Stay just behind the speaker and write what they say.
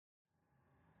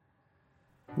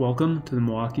Welcome to the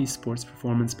Milwaukee Sports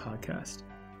Performance Podcast.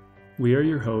 We are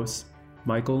your hosts,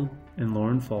 Michael and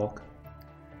Lauren Falk.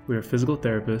 We are physical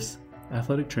therapists,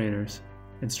 athletic trainers,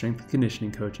 and strength and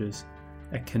conditioning coaches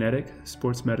at Kinetic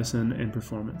Sports Medicine and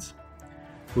Performance.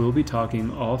 We will be talking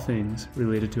all things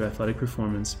related to athletic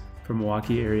performance for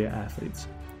Milwaukee area athletes,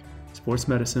 sports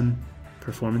medicine,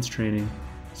 performance training,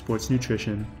 sports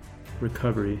nutrition,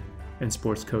 recovery, and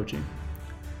sports coaching.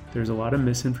 There's a lot of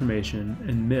misinformation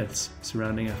and myths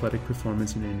surrounding athletic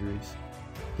performance and injuries.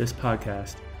 This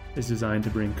podcast is designed to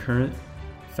bring current,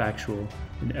 factual,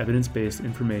 and evidence-based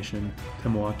information to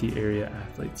Milwaukee area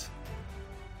athletes.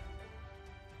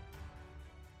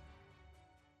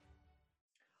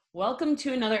 Welcome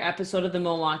to another episode of the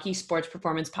Milwaukee Sports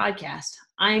Performance Podcast.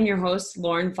 I am your host,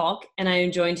 Lauren Falk, and I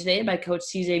am joined today by Coach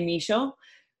CJ Michaud.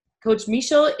 Coach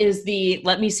Michaud is the,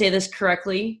 let me say this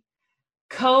correctly,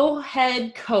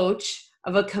 co-head coach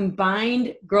of a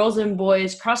combined girls and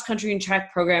boys cross-country and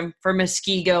track program for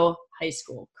Michaud High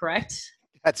School, correct?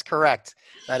 That's correct.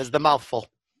 That is the mouthful.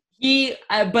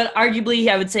 But arguably,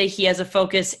 I would say he has a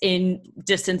focus in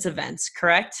distance events,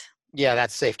 correct? Yeah,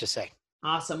 that's safe to say.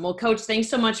 Awesome. Well, Coach, thanks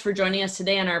so much for joining us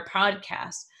today on our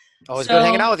podcast. Always good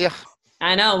hanging out with you.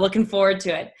 I know. Looking forward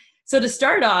to it. So to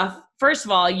start off, first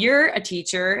of all, you're a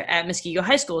teacher at Michaud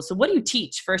High School. So what do you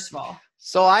teach, first of all?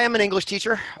 So I am an English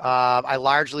teacher. I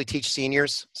largely teach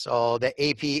seniors. So the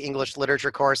AP English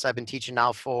Literature course I've been teaching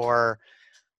now for,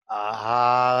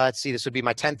 this would be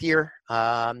my 10th year.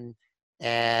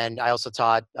 And I also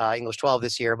taught English 12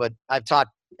 this year, but I've taught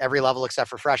every level except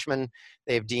for freshmen.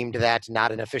 They've deemed that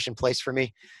not an efficient place for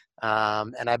me.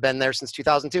 And I've been there since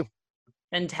 2002.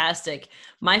 Fantastic.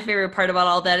 My favorite part about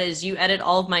all that is you edit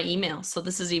all of my emails. So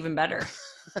this is even better.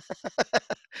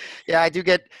 Yeah, I do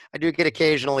get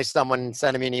occasionally someone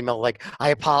sending me an email like, I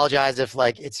apologize if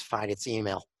it's fine, it's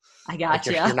email. I got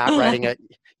you. You're not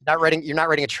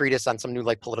writing a treatise on some new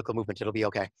political movement. It'll be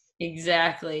okay.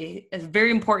 Exactly. It's a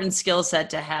very important skill set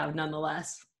to have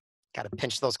nonetheless. Got to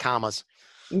pinch those commas.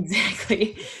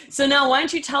 Exactly. So now why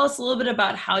don't you tell us a little bit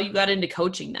about how you got into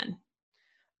coaching then?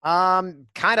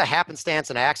 Kind of happenstance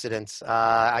and accidents.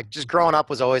 I just growing up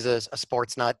was always a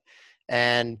sports nut,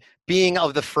 and being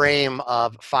of the frame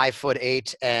of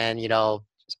 5'8" and,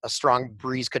 a strong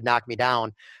breeze could knock me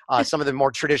down. Some of the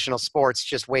more traditional sports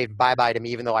just waved bye-bye to me,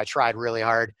 even though I tried really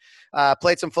hard.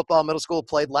 Played some football in middle school,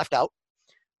 played left out.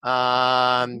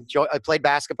 I played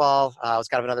basketball. It was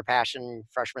kind of another passion,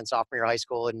 freshman, sophomore year of high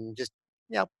school, and just,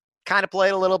 kind of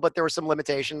played a little, but there were some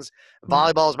limitations.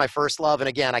 Volleyball was my first love. And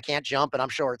again, I can't jump and I'm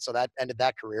short. So that ended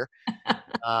that career.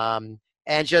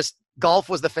 And just golf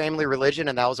was the family religion.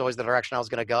 And that was always the direction I was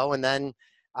going to go. And then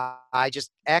I just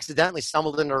accidentally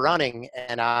stumbled into running.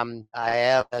 And I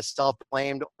am a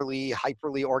self-proclaimed,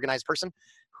 hyperly organized person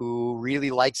who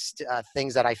really likes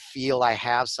things that I feel I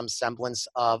have some semblance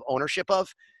of ownership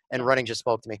of. And running just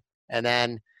spoke to me. And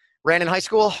then ran in high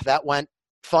school. That went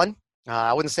fun.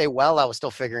 I wouldn't say well. I was still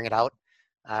figuring it out.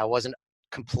 I wasn't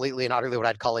completely and utterly what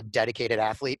I'd call a dedicated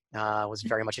athlete. I was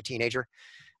very much a teenager.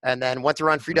 And then went to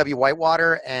run Free W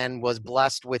Whitewater and was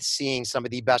blessed with seeing some of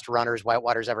the best runners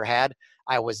Whitewater's ever had.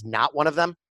 I was not one of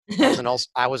them.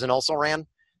 I was an also ran.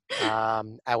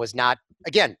 I was not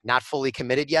fully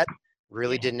committed yet.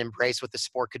 Really didn't embrace what the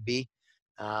sport could be.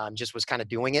 Just was kind of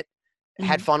doing it.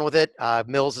 Had fun with it.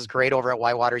 Mills is great over at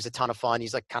Whitewater. He's a ton of fun.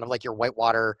 He's kind of like your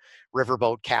Whitewater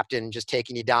riverboat captain, just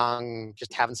taking you down,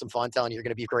 just having some fun, telling you you're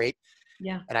going to be great.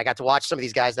 Yeah. And I got to watch some of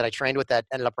these guys that I trained with that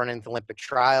ended up running the Olympic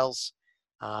trials,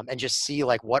 and just see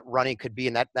what running could be.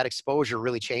 And that exposure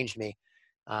really changed me.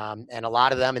 And a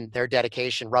lot of them and their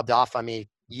dedication rubbed off on me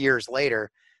years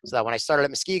later. So that when I started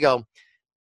at Michaud,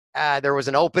 there was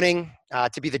an opening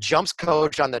to be the jumps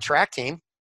coach on the track team.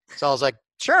 So I was like,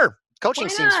 sure, coaching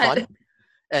seems fun.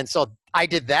 And so I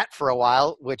did that for a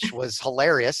while, which was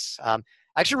hilarious. I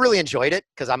actually really enjoyed it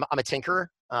because I'm a tinkerer,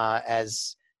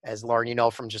 as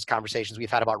Lauren, from just conversations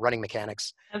we've had about running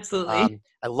mechanics. Absolutely.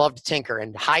 I loved to tinker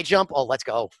and high jump. Oh, let's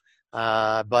go.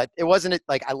 But it wasn't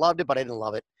I loved it, but I didn't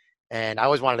love it. And I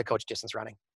always wanted to coach distance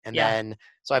running. And then,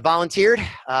 so I volunteered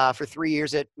for 3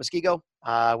 years at Michaud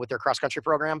with their cross country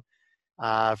program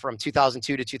from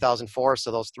 2002 to 2004. So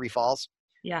those 3 falls.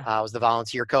 Yeah. I was the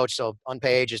volunteer coach. So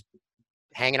unpaid, just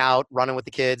hanging out, running with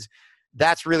the kids.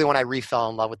 That's really when I fell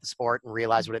in love with the sport and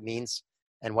realized what it means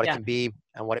and what it can be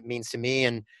and what it means to me.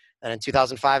 And in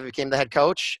 2005, I became the head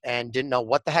coach and didn't know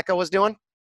what the heck I was doing.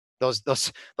 Those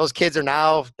kids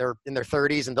they're in their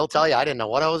 30s and they'll tell you I didn't know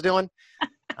what I was doing.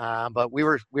 But we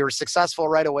were successful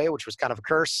right away, which was kind of a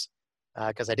curse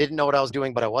because I didn't know what I was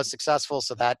doing, but I was successful.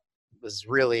 So that was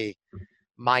really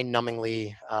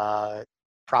mind-numbingly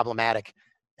problematic.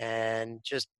 and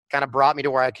just kind of brought me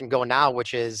to where I can go now,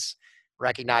 which is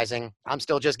recognizing I'm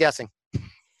still just guessing.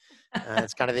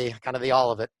 It's kind of the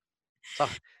all of it. So.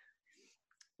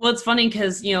 Well, it's funny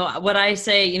because, what I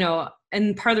say,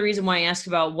 and part of the reason why I ask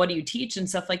about what do you teach and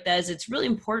stuff like that is it's really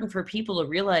important for people to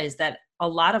realize that a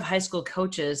lot of high school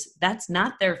coaches, that's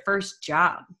not their first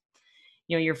job.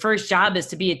 Your first job is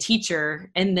to be a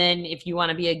teacher. And then if you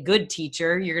want to be a good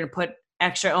teacher, you're going to put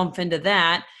extra oomph into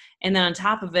that. And then on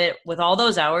top of it, with all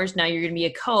those hours, now you're going to be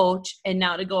a coach. And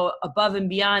now to go above and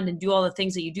beyond and do all the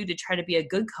things that you do to try to be a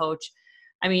good coach.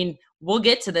 I mean, we'll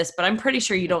get to this, but I'm pretty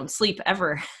sure you don't sleep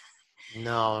ever.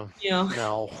 No,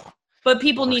 no. But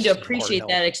people need to appreciate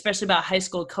that, especially about high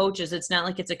school coaches. It's not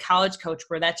like it's a college coach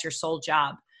where that's your sole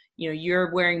job.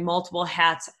 You're wearing multiple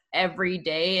hats every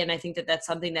day. And I think that that's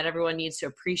something that everyone needs to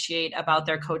appreciate about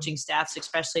their coaching staffs,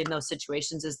 especially in those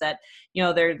situations, is that,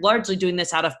 they're largely doing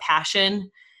this out of passion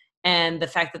and the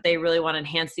fact that they really want to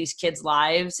enhance these kids'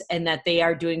 lives and that they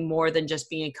are doing more than just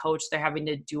being a coach. They're having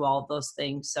to do all of those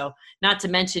things. So not to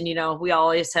mention, we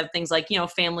always have things like,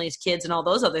 families, kids, and all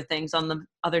those other things on the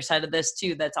other side of this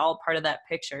too. That's all part of that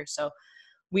picture. So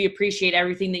we appreciate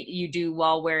everything that you do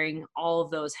while wearing all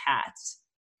of those hats.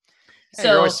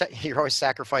 Yeah, so you're always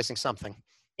sacrificing something.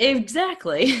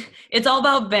 Exactly. It's all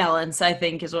about balance, I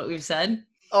think, is what we've said.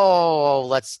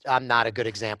 Oh, I'm not a good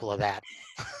example of that.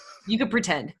 You could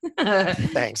pretend.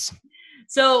 Thanks.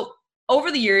 So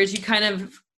over the years, you kind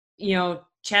of,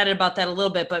 chatted about that a little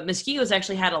bit, but Michaud has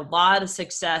actually had a lot of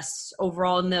success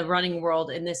overall in the running world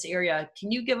in this area.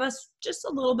 Can you give us just a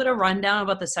little bit of rundown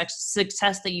about the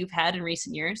success that you've had in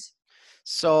recent years?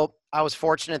 So I was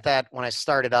fortunate that when I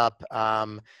started up,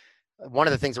 one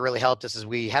of the things that really helped us is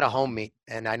we had a home meet.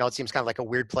 And I know it seems kind of like a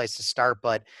weird place to start,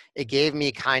 but it gave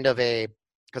me kind of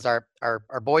because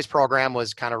our boys program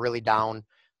was kind of really down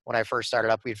when I first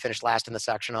started up. We'd finished last in the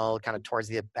sectional, kind of towards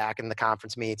the back in the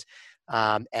conference meets.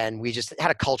 And we just had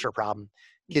a culture problem.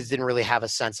 Kids didn't really have a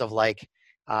sense of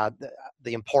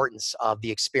the importance of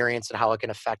the experience and how it can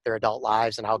affect their adult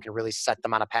lives and how it can really set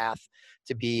them on a path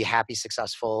to be happy,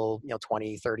 successful,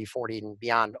 20, 30, 40 and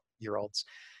beyond year olds.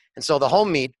 And so the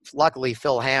home meet, luckily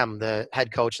Phil Hamm, the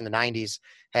head coach in the 90s,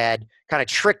 had kind of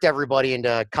tricked everybody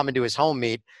into coming to his home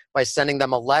meet by sending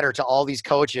them a letter to all these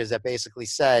coaches that basically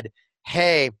said,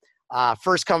 hey,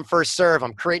 first come, first serve.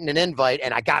 I'm creating an invite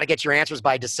and I got to get your answers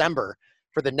by December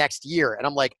for the next year. And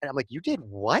I'm like, you did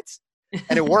what?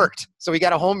 And it worked. So we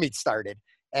got a home meet started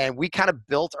and we kind of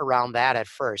built around that at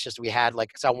first. Just we had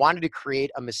so I wanted to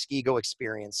create a Muskego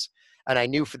experience. And I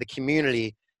knew for the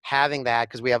community having that,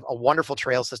 because we have a wonderful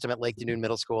trail system at Lake Dunoon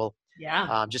Middle School.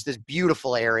 Yeah. Just this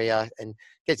beautiful area and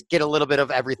get a little bit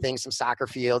of everything, some soccer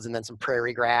fields and then some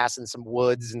prairie grass and some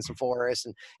woods and some forests.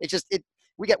 And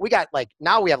we got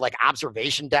now we have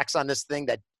observation decks on this thing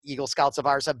that Eagle Scouts of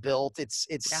ours have built. It's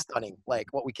stunning,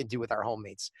 what we can do with our home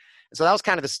meets. And so that was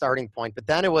kind of the starting point. But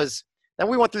then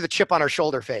we went through the chip on our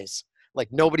shoulder phase.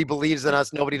 Nobody believes in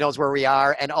us. Nobody knows where we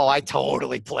are. And, I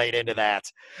totally played into that.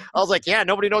 I was like, yeah,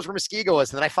 nobody knows where Muskego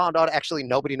is. And then I found out actually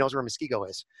nobody knows where Muskego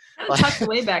is. Kind of tucked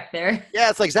away back there. Yeah,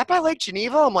 it's is that by Lake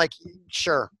Geneva? I'm like,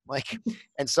 sure.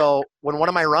 And so when one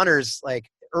of my runners,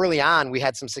 early on, we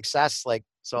had some success.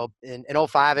 So in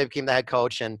 05, I became the head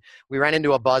coach and we ran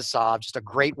into a buzzsaw, just a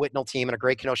great Whitnell team and a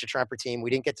great Kenosha-Tremper team. We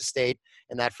didn't get to state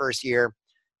in that first year.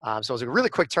 So it was a really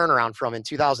quick turnaround from in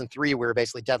 2003, we were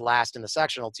basically dead last in the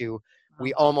sectional to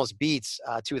we almost beat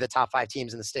two of the top 5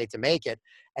 teams in the state to make it.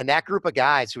 And that group of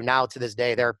guys who now to this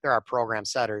day, they're our program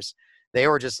setters. They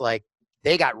were just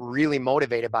they got really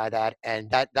motivated by that. And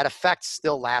that effect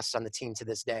still lasts on the team to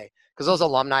this day because those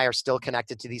alumni are still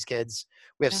connected to these kids.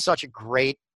 We have such a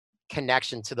great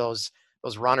connection to those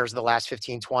runners of the last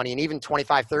 15, 20, and even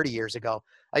 25, 30 years ago.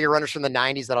 I get runners from the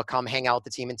 90s that'll come hang out with the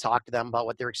team and talk to them about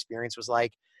what their experience was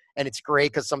like. And it's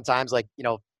great because sometimes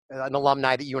an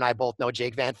alumni that you and I both know,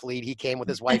 Jake Van Fleet, he came with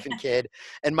his wife and kid.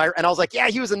 And I was like, yeah,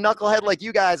 he was a knucklehead like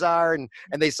you guys are. And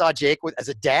they saw Jake as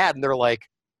a dad and they're like,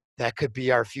 that could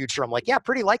be our future. I'm like, yeah,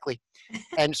 pretty likely.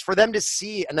 And for them to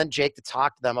see, and then Jake to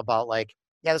talk to them about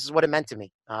yeah, this is what it meant to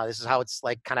me. This is how it's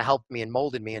kind of helped me and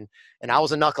molded me. And I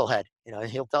was a knucklehead,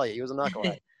 he'll tell you he was a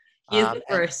knucklehead. He is the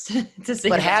first to say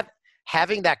that.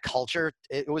 Having that culture,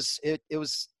 it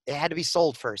had to be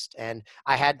sold first. And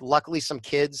I had luckily some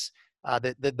kids.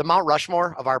 The Mount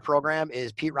Rushmore of our program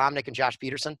is Pete Romnick and Josh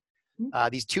Peterson.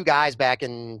 These two guys back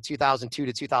in 2002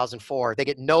 to 2004, they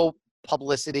get no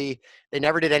publicity. They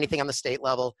never did anything on the state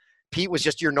level. Pete was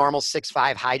just your normal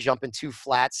 6'5", high jumping, 2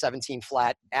 flat, 17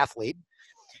 flat athlete.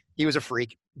 He was a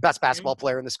freak, best basketball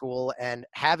player in the school. And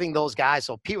having those guys,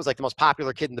 so Pete was the most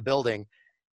popular kid in the building.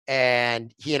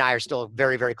 and he and I are still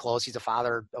very, very close. He's a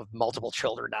father of multiple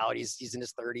children now. And he's in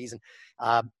his 30s,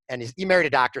 and he married a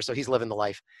doctor, so he's living the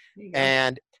life.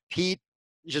 And Pete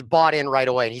just bought in right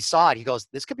away, and he saw it. He goes,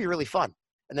 "This could be really fun."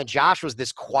 And then Josh was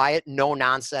this quiet, no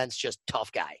nonsense, just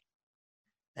tough guy.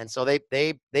 And so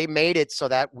they made it so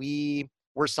that we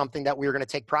were something that we were going to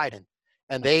take pride in.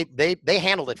 And they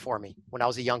handled it for me when I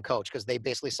was a young coach, because they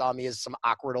basically saw me as some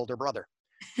awkward older brother.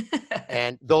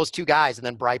 And those two guys, and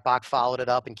then Breitbach followed it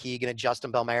up, and Keegan and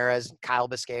Justin Belmares, and Kyle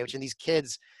Biskevich, and these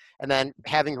kids. And then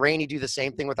having Rainey do the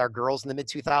same thing with our girls in the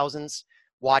mid-2000s,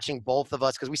 watching both of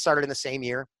us, because we started in the same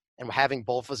year, and having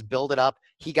both of us build it up.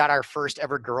 He got our first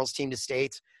ever girls team to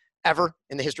state ever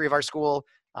in the history of our school.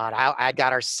 I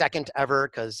got our second ever,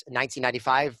 because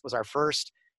 1995 was our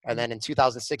first. And then in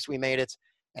 2006, we made it.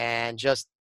 And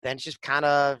then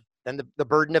the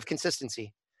burden of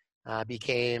consistency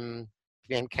became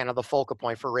kind of the focal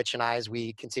point for Rich and I as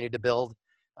we continued to build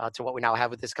to what we now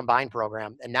have with this combined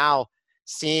program. And now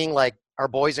seeing like our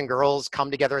boys and girls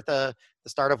come together at the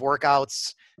start of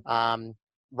workouts,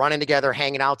 running together,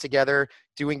 hanging out together,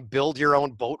 doing build your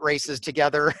own boat races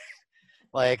together.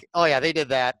 Like, oh yeah, they did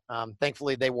that.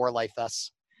 Thankfully they wore life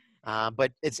vests.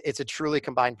 But it's a truly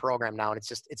combined program now. And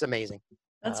it's amazing.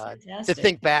 That's fantastic. To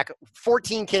think back,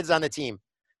 14 kids on the team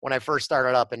when I first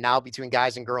started up, and now between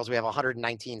guys and girls, we have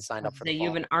 119 signed up for the fall. You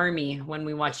have an army when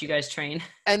we watch you guys train.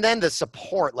 And then the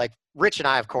support, like Rich and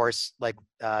I, of course,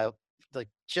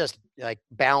 just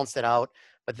balanced it out.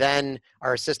 But then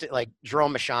our assistant, like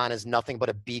Jerome Michon, is nothing but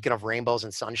a beacon of rainbows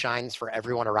and sunshines for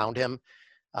everyone around him.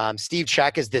 Steve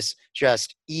Check is this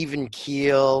just even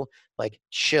keel, like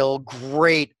chill,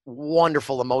 great,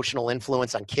 wonderful emotional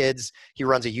influence on kids. He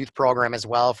runs a youth program as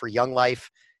well for Young Life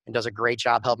and does a great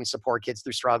job helping support kids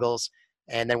through struggles.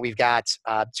 And then we've got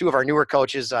two of our newer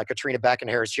coaches, Katrina Beck and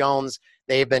Harris Jones.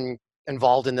 They've been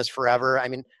involved in this forever. I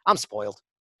mean, I'm spoiled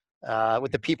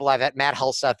with the people I've had, Matt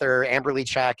Hulsether, Amberly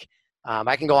Check.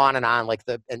 I can go on,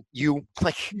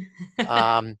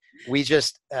 we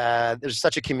just, there's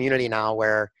such a community now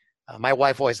where my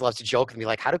wife always loves to joke with me,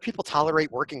 like, how do people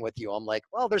tolerate working with you? I'm like,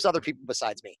 well, there's other people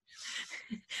besides me.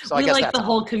 So we I guess like that's the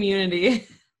whole community.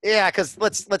 Yeah. Cause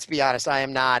let's be honest. I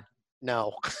am not,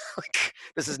 no,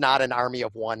 this is not an army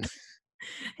of one.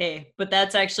 Hey, but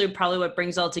that's actually probably what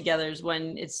brings all together, is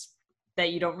when it's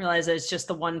that you don't realize that it's just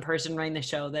the one person running the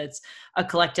show. That's a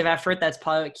collective effort. That's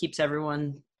probably what keeps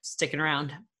everyone sticking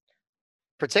around.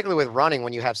 Particularly with running,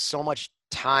 when you have so much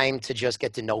time to just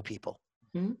get to know people.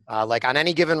 Mm-hmm. Like on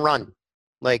any given run,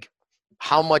 like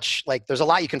how much, like there's a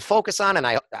lot you can focus on, and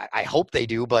I hope they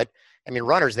do, but I mean,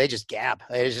 runners, they just gab.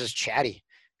 It's just chatty.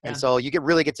 Yeah. And so you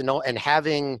really get to know, and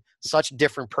having such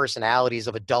different personalities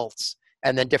of adults,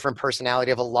 and then different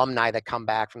personality of alumni that come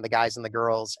back from the guys and the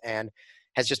girls, and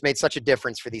has just made such a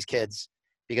difference for these kids,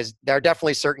 because there are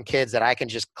definitely certain kids that I can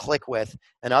just click with,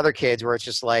 and other kids where it's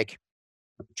just like,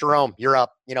 Jerome, you're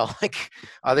up, like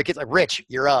other kids like Rich,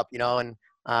 you're up, and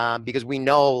because we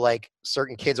know like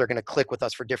certain kids are going to click with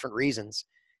us for different reasons.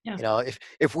 Yeah.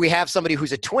 If we have somebody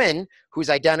who's a twin, whose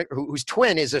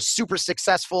twin is a super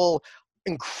successful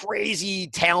and crazy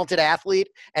talented athlete,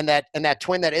 and that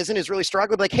twin that isn't is really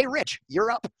struggling, like, hey, Rich,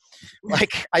 you're up.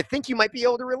 Like, I think you might be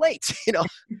able to relate,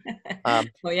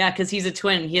 Well, yeah, because he's a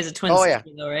twin. He has a twin sister,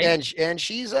 though, right? And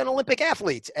she's an Olympic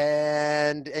athlete,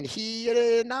 and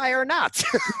he and I are not.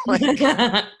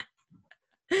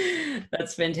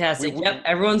 That's fantastic. Yep,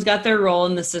 everyone's got their role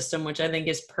in the system, which I think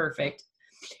is perfect.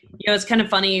 It's kind of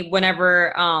funny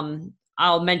whenever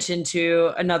I'll mention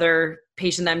to another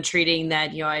patient that I'm treating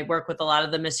that, I work with a lot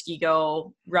of the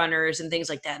Muskego runners and things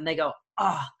like that. And they go,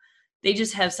 they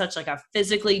just have such like a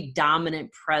physically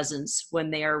dominant presence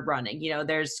when they are running.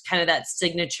 There's kind of that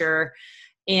signature.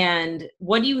 And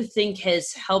what do you think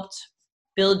has helped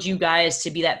build you guys to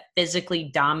be that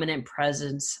physically dominant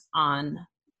presence on,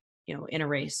 in a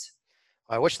race?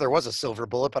 I wish there was a silver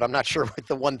bullet, but I'm not sure what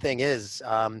the one thing is.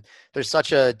 There's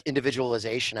such a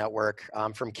individualization at work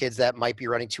from kids that might be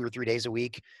running 2 or 3 days a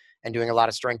week and doing a lot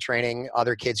of strength training.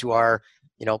 Other kids who are,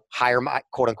 higher,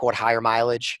 quote unquote, higher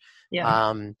mileage.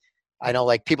 Yeah. I know,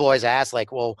 like, people always ask,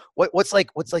 like, well, what's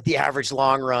the average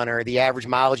long run or the average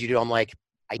mileage you do? I'm like,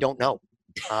 I don't know.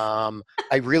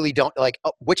 I really don't. Like,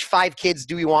 which 5 kids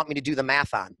do you want me to do the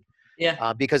math on?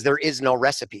 Yeah. Because there is no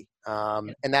recipe.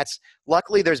 And that's,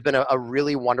 luckily, there's been a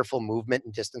really wonderful movement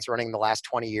in distance running in the last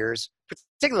 20 years,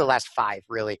 particularly the last 5,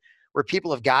 really, where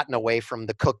people have gotten away from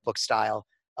the cookbook style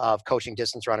of coaching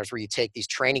distance runners, where you take these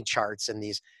training charts and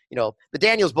these, the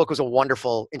Daniels book was a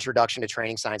wonderful introduction to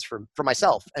training science for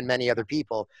myself and many other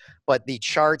people. But the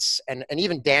charts, and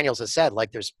even Daniels has said,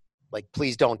 like, there's, like,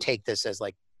 please don't take this as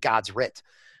like God's writ.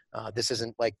 This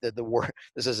isn't like the word.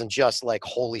 This isn't just like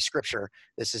holy scripture.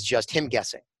 This is just him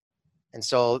guessing. And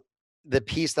so the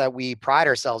piece that we pride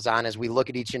ourselves on is we look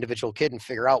at each individual kid and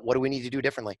figure out what do we need to do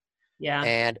differently. Yeah.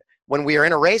 And when we are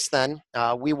in a race, then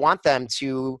we want them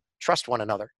to trust one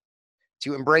another,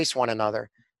 to embrace one another,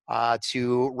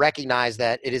 to recognize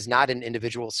that it is not an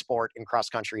individual sport in cross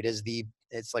country.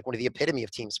 It's like one of the epitome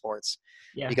of team sports.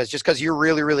 Yeah. Because just because you're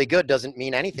really, really good doesn't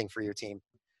mean anything for your team,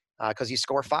 because you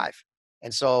score 5.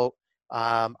 And so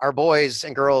our boys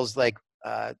and girls, like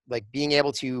being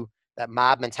able to, that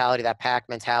mob mentality, that pack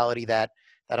mentality, that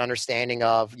understanding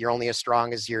of you're only as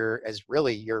strong as your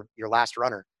last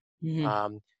runner.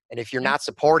 Mm-hmm. And if you're not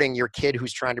supporting your kid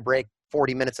who's trying to break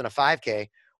 40 minutes in a 5K,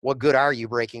 what good are you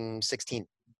breaking 16?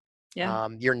 Yeah.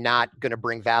 You're not going to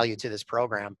bring value to this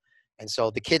program. And so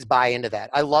the kids buy into that.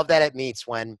 I love that at meets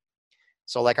when,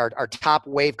 so like our top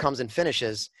wave comes and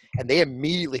finishes, and they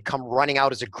immediately come running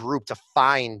out as a group to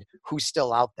find who's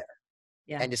still out there.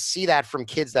 Yeah. And to see that from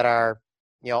kids that are,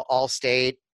 all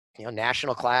state,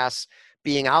 national class,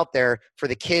 being out there for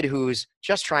the kid who's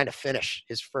just trying to finish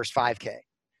his first 5K.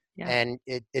 Yeah. And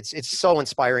it's so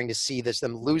inspiring to see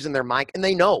them losing their mind. And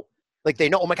they know,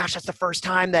 oh my gosh, that's the first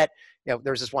time that,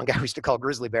 there's this one guy we used to call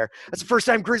Grizzly Bear. That's the first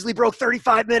time Grizzly broke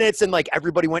 35 minutes. And like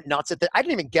everybody went nuts at that. I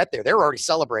didn't even get there. They were already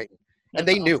celebrating. And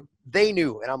they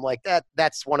knew. And I'm like,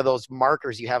 that's one of those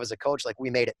markers you have as a coach. Like, we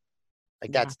made it.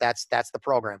 Like that's the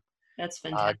program. That's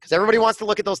fantastic. Because everybody wants to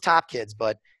look at those top kids,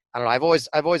 but I don't know.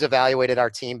 I've always evaluated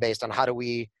our team based on how do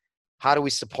we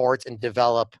support and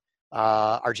develop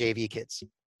our JV kids.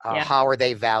 How are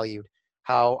they valued?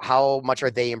 How much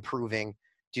are they improving?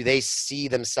 Do they see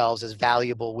themselves as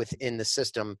valuable within the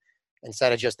system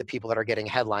instead of just the people that are getting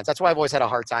headlines? That's why I've always had a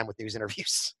hard time with news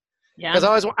interviews. Yeah. Because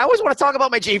I always want to talk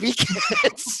about my JV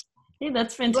kids. Hey,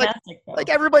 that's fantastic. Like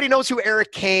everybody knows who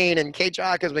Eric Kane and Kate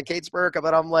Jacobs and Kate Spurka,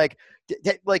 but I'm like,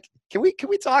 can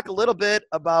we talk a little bit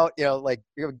about, a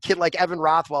kid like Evan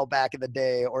Rothwell back in the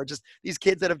day, or just these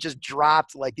kids that have just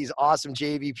dropped like these awesome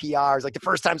JV PRs, like the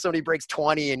first time somebody breaks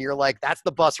 20 and you're like, that's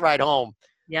the bus ride home.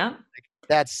 Yeah.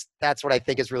 That's what I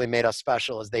think has really made us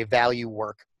special, is they value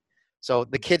work. So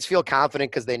the kids feel confident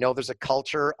because they know there's a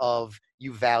culture of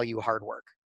you value hard work.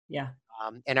 Yeah.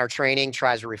 And our training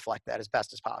tries to reflect that as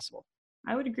best as possible.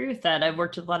 I would agree with that. I've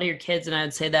worked with a lot of your kids, and I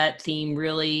would say that theme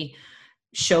really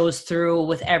shows through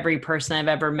with every person I've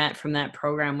ever met from that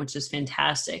program, which is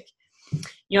fantastic.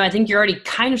 I think you're already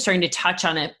kind of starting to touch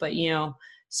on it, but,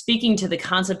 speaking to the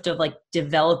concept of like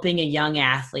developing a young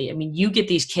athlete, I mean, you get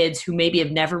these kids who maybe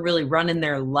have never really run in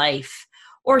their life,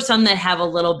 or some that have a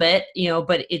little bit,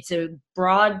 but it's a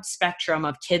broad spectrum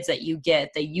of kids that you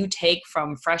get, that you take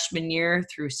from freshman year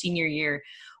through senior year.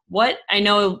 What I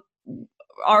know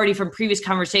already from previous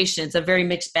conversations, it's a very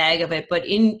mixed bag of it, but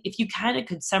if you kind of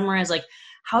could summarize, like,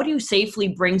 how do you safely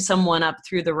bring someone up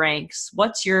through the ranks?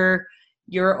 What's your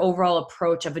overall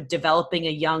approach of developing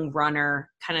a young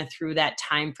runner kind of through that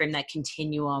time frame, that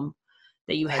continuum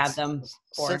that you have them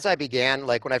for? Since I began,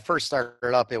 like when I first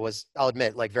started up, it was, I'll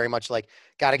admit, like very much like,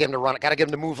 got to get them to run, got to get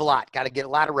them to move a lot, got to get a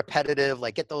lot of repetitive,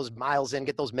 like get those miles in,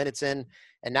 get those minutes in.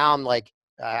 And now I'm like,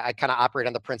 I kind of operate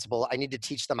on the principle, I need to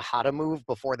teach them how to move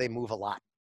before they move a lot.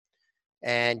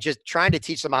 And just trying to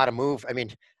teach them how to move. I mean,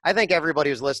 I think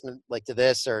everybody who's listening like to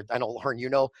this, or I know,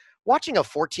 Lauren, watching a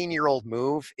 14-year-old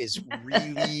move is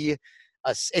really,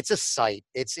 it's a sight.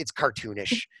 It's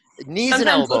cartoonish. Knees Sometimes and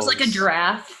elbows. Looks like a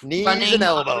giraffe. Knees and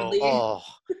elbow. Oh,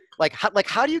 like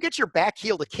how do you get your back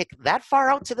heel to kick that far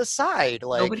out to the side?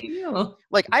 Like, nobody knew.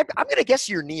 Like I'm gonna guess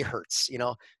your knee hurts,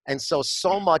 And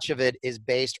so much of it is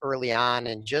based early on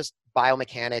in just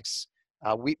biomechanics.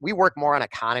 We work more on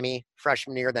economy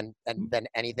freshman year than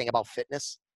anything about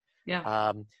fitness.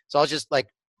 Yeah. So I was just like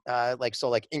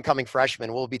incoming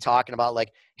freshmen, we'll be talking about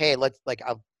like, hey, let's like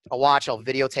I'll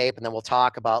videotape, and then we'll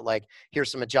talk about like,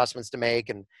 here's some adjustments to make,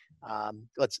 and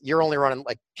you're only running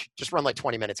like, just run like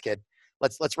 20 minutes, kid.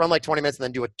 Let's run like 20 minutes and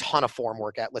then do a ton of form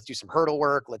workout. Let's do some hurdle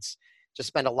work. Let's just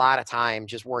spend a lot of time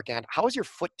just working on how is your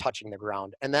foot touching the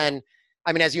ground. And then,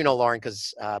 I mean, as you know, Lauren,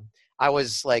 because I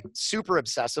was like super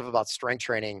obsessive about strength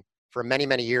training for many,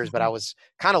 many years, but I was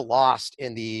kind of lost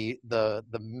in the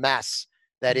mess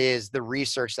that is the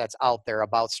research that's out there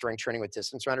about strength training with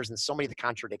distance runners, and so many of the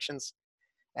contradictions.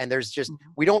 And there's just,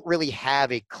 we don't really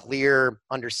have a clear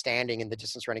understanding in the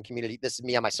distance running community. This is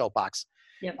me on my soapbox.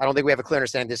 Yep. I don't think we have a clear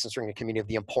understanding in the distance running community of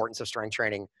the importance of strength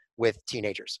training with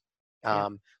teenagers.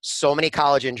 So many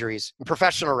college injuries,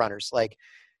 professional runners, like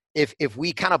if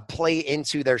we kind of play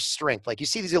into their strength, like you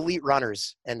see these elite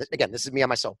runners, and again, this is me on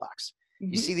my soapbox.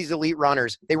 You see these elite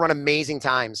runners, they run amazing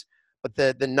times, but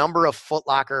the number of Foot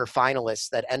Locker finalists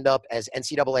that end up as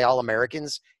NCAA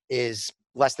All-Americans is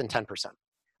less than 10%.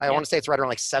 I Yeah. want to say it's right around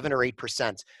like 7 or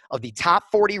 8% of the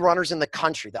top 40 runners in the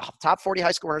country. The top 40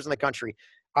 high school runners in the country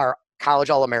are college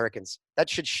All-Americans. That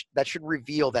should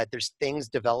reveal that there's things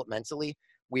developmentally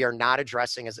we are not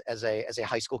addressing as a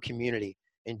high school community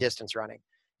in distance running.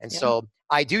 And so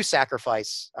I do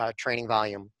sacrifice training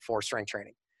volume for strength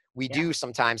training. We do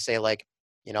sometimes say like,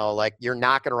 like you're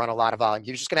not going to run a lot of volume.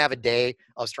 You're just going to have a day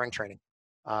of strength training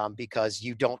because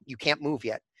you can't move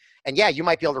yet. And yeah, you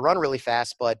might be able to run really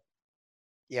fast, but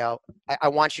I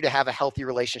want you to have a healthy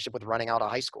relationship with running out of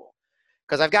high school.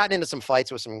 Because I've gotten into some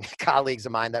fights with some colleagues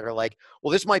of mine that are like,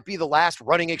 well, this might be the last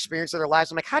running experience of their lives.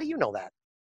 I'm like, how do you know that?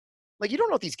 Like, you don't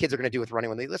know what these kids are going to do with running.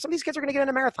 Some of these kids are going to get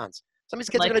into marathons. Some of these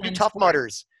kids are going to do tough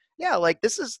mudders. Yeah,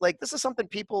 this is something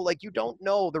people like, you don't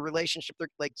know the relationship. They're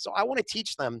like, so I want to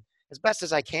teach them as best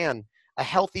as I can a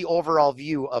healthy overall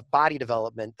view of body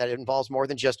development that involves more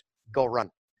than just go run.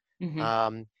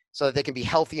 Mm-hmm. So that they can be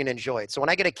healthy and enjoy it. So when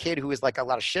I get a kid who is like a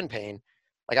lot of shin pain,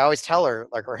 like I always tell her,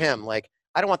 like, or him, like,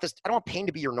 I don't want pain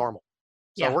to be your normal.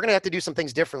 So we're going to have to do some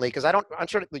things differently because I'm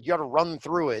sure you got to run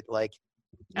through it. Like,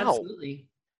 no. Absolutely.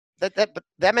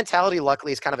 That mentality,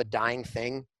 luckily, is kind of a dying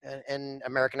thing in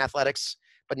American athletics,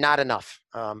 but not enough.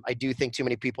 I do think too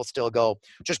many people still go,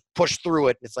 just push through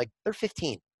it. It's like, they're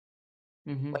 15.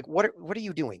 Mm-hmm. Like, what are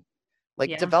you doing?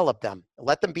 Like, develop them.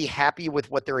 Let them be happy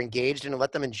with what they're engaged in and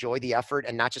let them enjoy the effort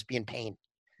and not just be in pain.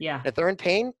 Yeah. And if they're in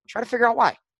pain, try to figure out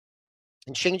why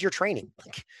and change your training.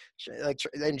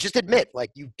 And just admit,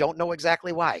 like, you don't know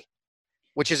exactly why,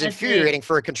 which is infuriating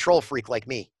for a control freak like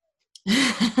me.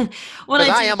 Well,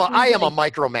 I am a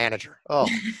micromanager. Oh,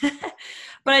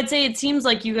 but I'd say it seems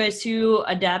like you guys too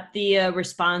adapt the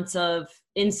response of,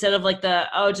 instead of like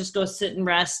just go sit and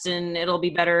rest and it'll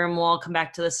be better and we'll all come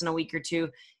back to this in a week or two.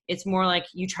 It's more like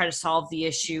you try to solve the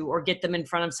issue or get them in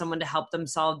front of someone to help them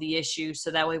solve the issue. So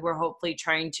that way we're hopefully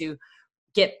trying to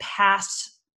get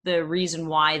past the reason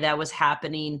why that was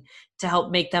happening to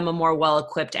help make them a more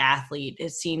well-equipped athlete.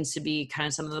 It seems to be kind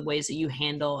of some of the ways that you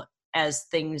handle as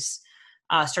things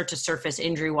start to surface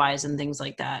injury-wise and things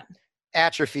like that.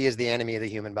 Atrophy is the enemy of the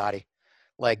human body.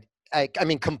 Like, I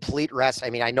mean, complete rest. I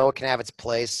mean, I know it can have its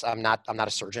place. I'm not a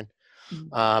surgeon.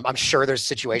 Mm-hmm. I'm sure there's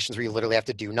situations where you literally have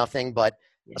to do nothing, but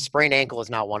a sprained ankle is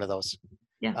not one of those.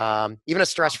 Yeah. Even a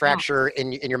stress fracture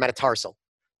in your metatarsal.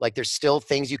 Like, there's still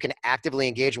things you can actively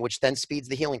engage in, which then speeds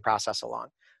the healing process along.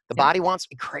 The body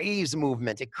it craves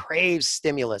movement. It craves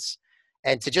stimulus.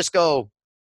 And to just go,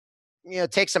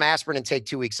 take some aspirin and take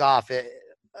 2 weeks off.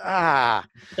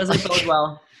 Doesn't bode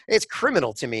well. It's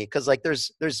criminal to me because like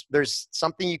there's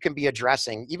something you can be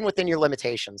addressing even within your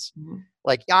limitations. Mm-hmm.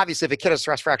 Like, obviously, if a kid has a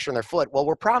stress fracture in their foot, well,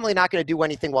 we're probably not going to do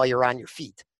anything while you're on your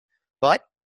feet. But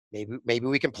maybe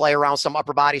we can play around some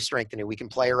upper body strengthening. We can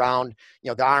play around,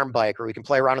 the arm bike, or we can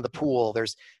play around in the pool.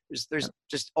 There's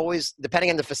just always, depending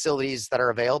on the facilities that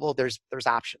are available, there's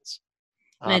options.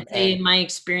 And I'd say my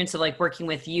experience of like working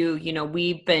with you,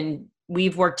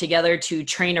 we've worked together to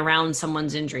train around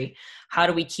someone's injury. How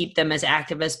do we keep them as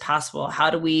active as possible? How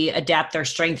do we adapt their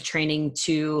strength training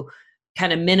to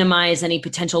kind of minimize any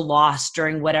potential loss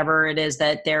during whatever it is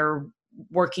that they're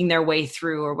working their way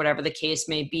through, or whatever the case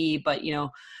may be? But,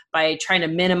 by trying to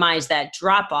minimize that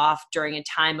drop off during a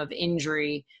time of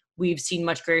injury, we've seen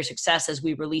much greater success as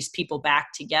we release people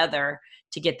back together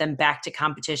to get them back to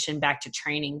competition, back to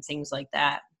training, things like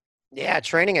that. Yeah,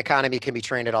 training economy can be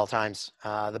trained at all times.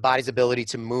 The body's ability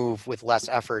to move with less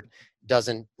effort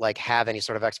doesn't like have any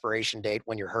sort of expiration date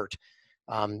when you're hurt.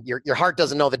 Your heart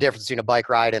doesn't know the difference between a bike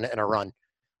ride and a run.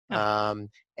 Oh.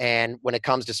 And when it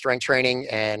comes to strength training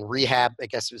and rehab, I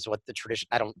guess is what the tradition,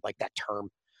 I don't like that term.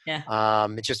 Yeah.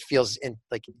 It just feels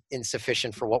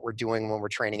insufficient for what we're doing when we're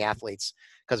training athletes,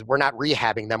 because we're not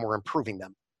rehabbing them, we're improving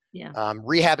them. Yeah.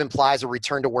 Rehab implies a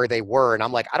return to where they were. And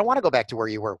I'm like, I don't want to go back to where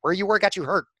you were. Where you were got you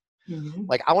hurt. Mm-hmm.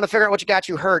 Like, I want to figure out what you got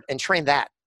you hurt and train that.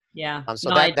 Yeah. I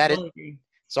totally agree.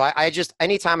 So I just,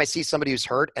 anytime I see somebody who's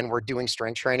hurt and we're doing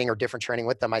strength training or different training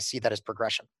with them, I see that as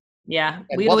progression. Yeah.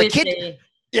 And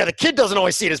the kid doesn't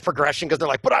always see it as progression because they're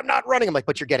like, but I'm not running. I'm like,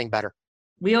 but you're getting better.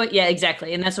 Yeah,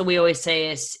 exactly. And that's what we always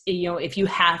say is, if you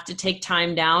have to take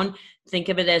time down, think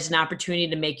of it as an opportunity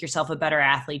to make yourself a better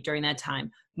athlete during that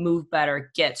time. Move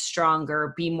better, get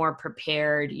stronger, be more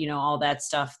prepared, all that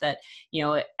stuff that,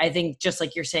 I think just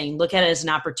like you're saying, look at it as an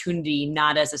opportunity,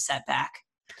 not as a setback.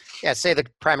 Yeah, say the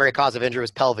primary cause of injury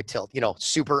was pelvic tilt,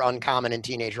 super uncommon in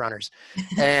teenage runners.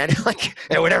 And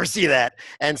I would never see that.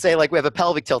 And say we have a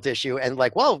pelvic tilt issue, and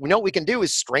well, we know what we can do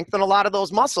is strengthen a lot of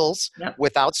those muscles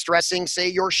without stressing, say,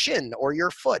 your shin or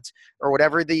your foot or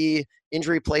whatever the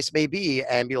injury place may be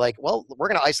and be like, well, we're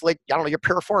going to isolate, I don't know, your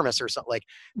piriformis or something. Like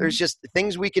there's just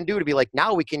things we can do to be like,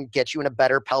 now we can get you in a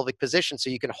better pelvic position so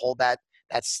you can hold that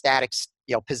static,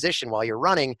 position while you're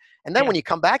running. And then when you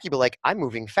come back, you'll be like, I'm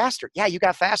moving faster. Yeah, you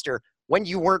got faster when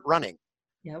you weren't running.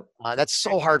 Yep. That's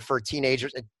so hard for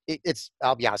teenagers. It's,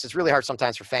 I'll be honest, it's really hard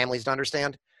sometimes for families to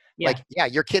understand. Yeah. Like, yeah,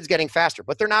 your kid's getting faster,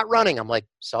 but they're not running. I'm like,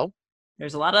 so?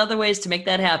 There's a lot of other ways to make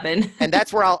that happen. And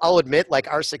that's where I'll admit,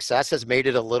 like, our success has made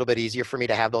it a little bit easier for me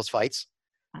to have those fights.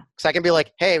 Because I can be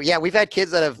like, hey, yeah, we've had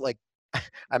kids that have, like, I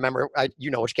remember,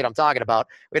 you know which kid I'm talking about.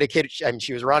 We had a kid, and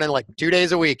she was running like 2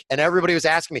 days a week, and everybody was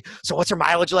asking me, so what's her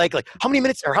mileage like? Like, how many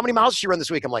minutes or how many miles did she run this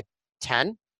week? I'm like,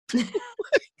 10.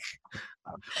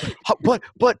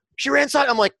 but she ran side.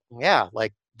 I'm like, yeah,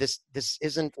 like this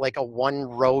isn't like a one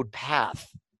road path.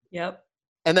 Yep.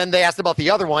 And then they asked about the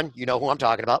other one. You know who I'm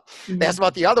talking about. They asked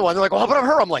about the other one. They're like, well, how about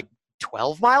her? I'm like,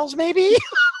 12 miles maybe?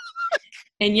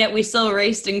 And yet we still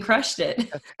raced and crushed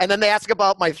it. And then they ask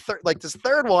about my this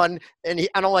third one. And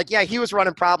I'm like, yeah, he was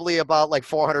running probably about like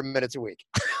 400 minutes a week.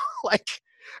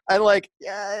 I'm like,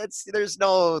 yeah, there's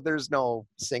no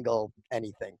single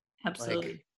anything.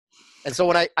 Absolutely. And so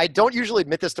when I don't usually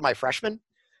admit this to my freshmen,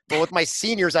 but with my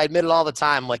seniors, I admit it all the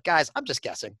time. I'm like, guys, I'm just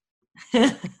guessing.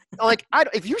 Like,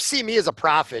 if you see me as a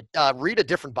prophet, read a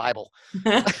different Bible.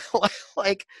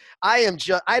 Like, I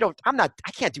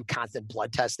can't do constant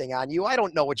blood testing on you. I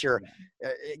don't know what your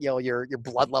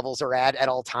blood levels are at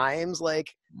all times.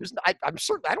 Like, I'm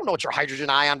certain I don't know what your hydrogen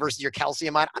ion versus your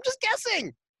calcium ion. I'm just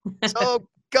guessing. So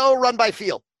go run by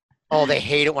feel. Oh, they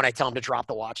hate it when I tell them to drop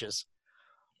the watches.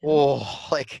 Oh,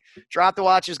 like drop the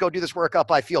watches, go do this workup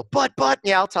by feel. But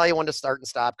yeah, I'll tell you when to start and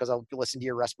stop because I'll listen to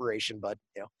your respiration. But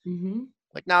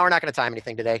like, no, we're not going to time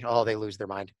anything today. Oh, they lose their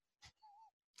mind.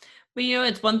 But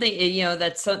it's one thing.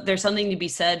 There's something to be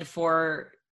said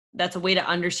for. That's a way to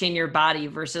understand your body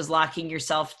versus locking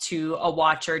yourself to a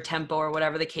watch or a tempo or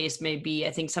whatever the case may be.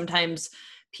 I think sometimes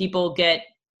people get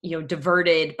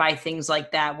diverted by things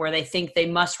like that, where they think they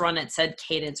must run at said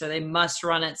cadence or they must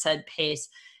run at said pace.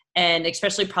 And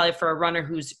especially probably for a runner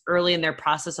who's early in their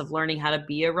process of learning how to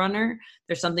be a runner,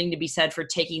 there's something to be said for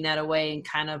taking that away and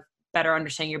kind of better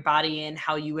understanding your body and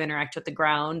how you interact with the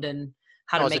ground and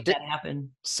how to make that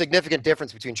happen. Significant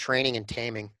difference between training and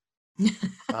taming. Yeah,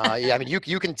 I mean,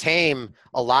 you can tame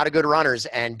a lot of good runners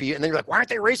and then you're like, why aren't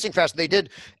they racing fast? They did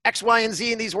X, Y, and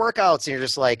Z in these workouts. And you're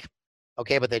just like,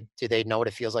 okay, but do they know what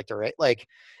it feels like to race? Like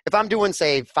if I'm doing,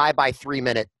 say, 5x3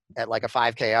 minute at like a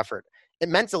 5K effort,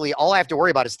 mentally, all I have to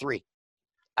worry about is 3.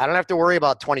 I don't have to worry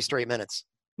about 20 straight minutes.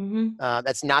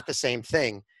 That's not the same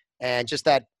thing. And just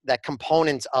that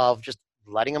component of just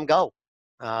letting them go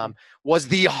was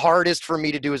the hardest for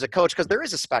me to do as a coach, because there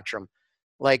is a spectrum.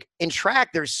 Like in track,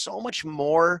 there's so much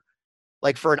more,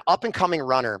 like for an up and coming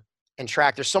runner in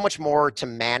track, there's so much more to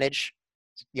manage,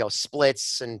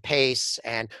 splits and pace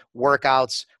and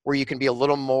workouts where you can be a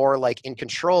little more like in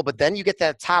control, but then you get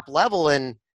that top level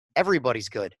and everybody's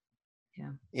good.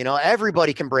 Yeah.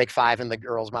 Everybody can break 5 in the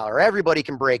girls' mile, or everybody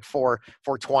can break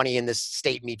 4:20 in this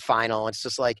state meet final. It's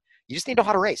just like, you just need to know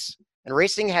how to race. And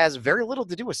racing has very little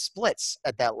to do with splits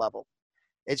at that level.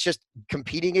 It's just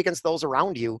competing against those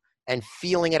around you and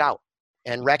feeling it out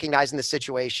and recognizing the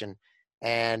situation.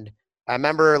 And I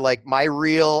remember like my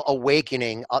real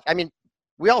awakening. I mean,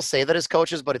 we all say that as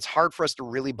coaches, but it's hard for us to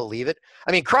really believe it.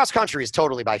 I mean, cross country is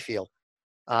totally by feel.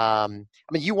 I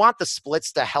mean, you want the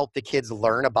splits to help the kids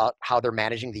learn about how they're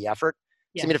managing the effort.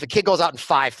 Yeah. So, I mean, if a kid goes out in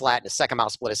 5 flat and a second mile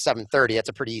split is 7:30, that's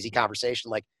a pretty easy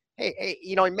conversation. Like, hey,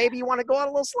 maybe you want to go out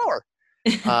a little slower.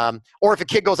 Or if a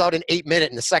kid goes out in 8 minute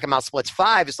and the second mile splits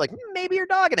 5, it's like, maybe you're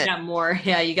dogging it. You got more.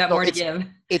 Yeah, you got more to give.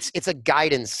 It's a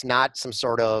guidance, not some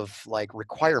sort of like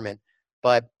requirement.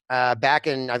 But back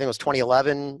in, I think it was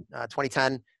 2011,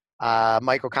 2010,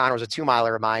 Mike O'Connor was a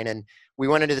 2-miler of mine, and we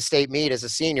went into the state meet as a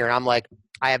senior, and I'm like,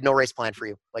 I have no race plan for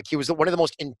you. Like, he was one of the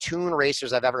most in tune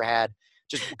racers I've ever had.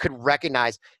 Just could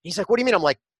recognize. He's like, what do you mean? I'm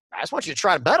like, I just want you to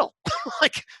try to medal.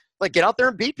 like get out there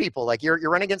and beat people. Like you're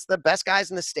running against the best guys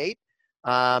in the state.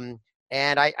 And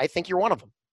I think you're one of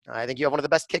them. I think you have one of the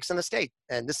best kicks in the state.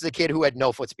 And this is a kid who had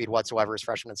no foot speed whatsoever his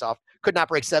freshman and sophomore. Could not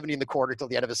break 70 in the quarter till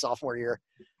the end of his sophomore year.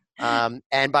 And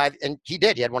he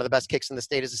did. He had one of the best kicks in the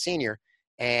state as a senior.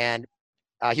 And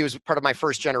he was part of my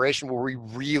first generation where we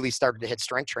really started to hit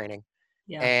strength training.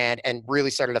 Yeah. And really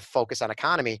started to focus on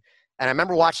economy. And I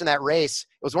remember watching that race.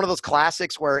 It was one of those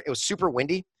classics where it was super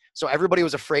windy, so everybody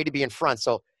was afraid to be in front.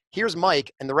 So here's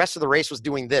Mike, and the rest of the race was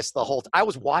doing this the whole I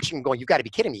was watching him going, you've got to be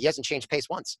kidding me. He hasn't changed pace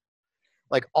once.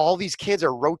 Like, all these kids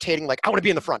are rotating like, I want to be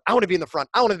in the front. I want to be in the front.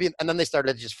 I want to be in, and then they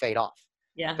started to just fade off.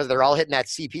 Yeah. Because they're all hitting that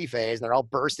CP phase, and they're all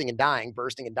bursting and dying.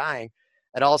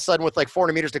 And all of a sudden with like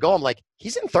 400 meters to go, I'm like,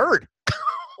 he's in third.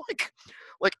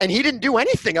 And he didn't do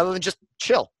anything other than just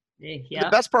chill. Yeah. The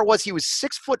best part was he was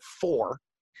 6'4",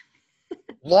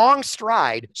 long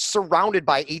stride, surrounded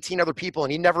by 18 other people.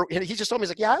 And he just told me,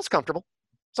 he's like, yeah, it's comfortable.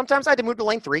 Sometimes I had to move to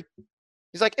lane 3.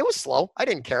 He's like, it was slow. I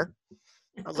didn't care.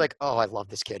 I was like, oh, I love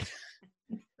this kid.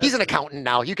 He's an accountant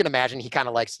now. You can imagine he kind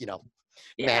of likes,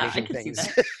 managing things.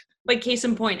 But case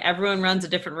in point, everyone runs a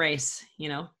different race,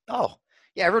 Oh,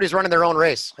 yeah, everybody's running their own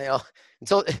race.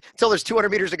 Until there's 200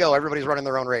 meters to go, everybody's running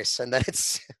their own race. And then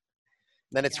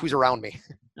it's who's around me.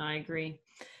 I agree.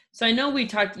 So I know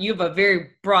you have a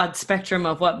very broad spectrum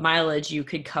of what mileage you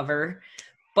could cover,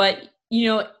 but,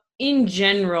 in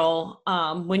general,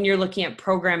 when you're looking at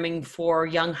programming for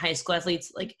young high school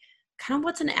athletes, like kind of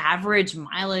what's an average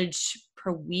mileage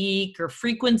per week or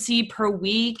frequency per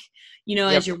week,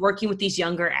 as you're working with these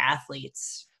younger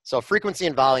athletes? So frequency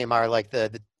and volume are like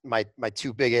my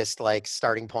two biggest like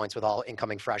starting points with all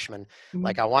incoming freshmen. Mm-hmm.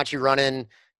 Like I want you running,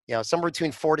 somewhere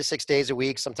between 4 to 6 days a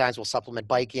week. Sometimes we'll supplement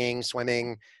biking,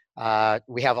 swimming.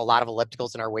 We have a lot of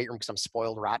ellipticals in our weight room because I'm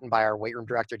spoiled rotten by our weight room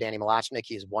director, Danny Malachnik.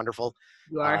 He is wonderful.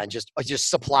 You are. And just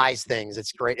supplies things.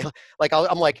 It's great. Like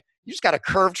I'm like, you just got a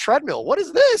curved treadmill. What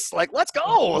is this? Like, let's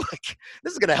go. Like,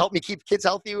 this is going to help me keep kids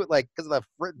healthy, like because of the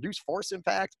reduced force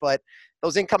impact. But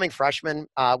those incoming freshmen,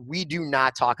 we do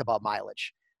not talk about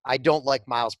mileage. I don't like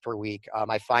miles per week.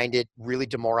 I find it really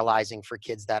demoralizing for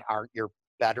kids that aren't your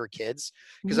better kids.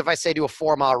 Because if I say do a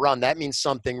 4-mile run, that means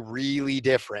something really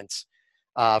different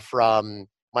from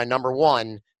my number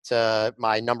 1 to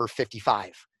my number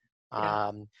 55.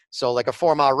 Yeah. So like a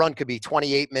 4-mile run could be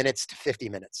 28 minutes to 50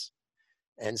 minutes.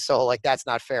 And so like, that's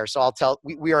not fair. So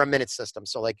we are a minute system.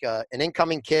 So like an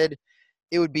incoming kid,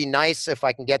 it would be nice if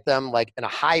I can get them like in a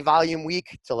high volume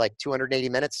week to like 280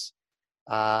 minutes,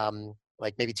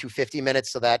 like maybe 250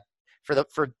 minutes. So that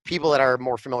for people that are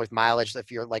more familiar with mileage, if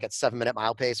you're like at 7-minute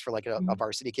mile pace for like a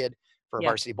varsity kid, for a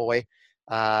varsity boy,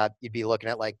 you'd be looking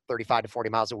at like 35 to 40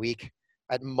 miles a week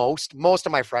at most. Most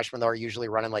of my freshmen though are usually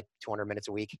running like 200 minutes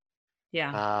a week.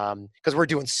 Yeah. Because we're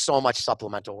doing so much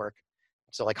supplemental work.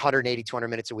 So like 180, 200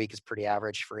 minutes a week is pretty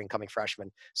average for incoming freshmen.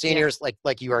 Seniors, like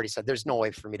you already said, there's no way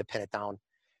for me to pin it down.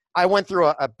 I went through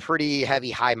a pretty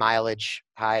heavy, high mileage,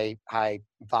 high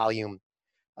volume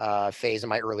phase in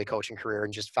my early coaching career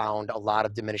and just found a lot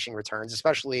of diminishing returns,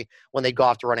 especially when they go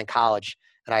off to run in college.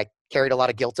 And I carried a lot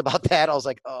of guilt about that. I was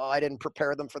like, oh, I didn't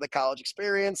prepare them for the college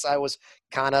experience. I was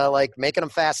kind of like making them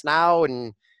fast now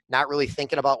and not really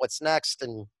thinking about what's next.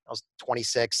 And I was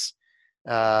 26,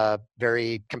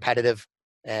 very competitive.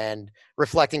 And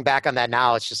reflecting back on that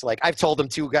now, it's just like, I've told them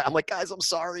too, I'm like, guys, I'm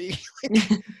sorry.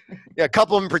 A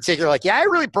couple of them in particular, like, yeah, I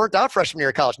really burnt out freshman year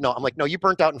of college. No, I'm like, no, you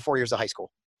burnt out in 4 years of high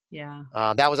school. Yeah.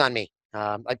 That was on me.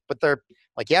 But they're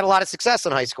like, you had a lot of success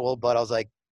in high school, but I was like,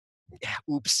 yeah,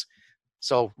 oops.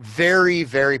 So very,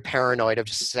 very paranoid of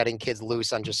just setting kids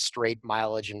loose on just straight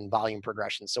mileage and volume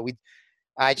progression. So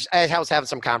I was having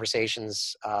some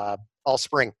conversations all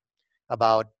spring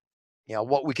about,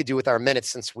 what we could do with our minutes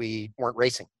since we weren't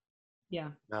racing. Yeah.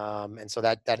 And so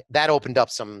that opened up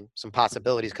some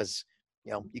possibilities because,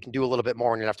 you can do a little bit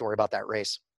more and you don't have to worry about that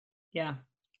race. Yeah.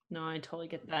 No, I totally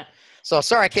get that. So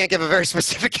sorry, I can't give a very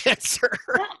specific answer.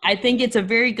 I think it's a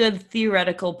very good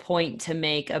theoretical point to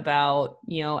make about,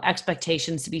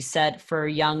 expectations to be set for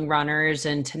young runners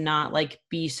and to not like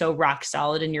be so rock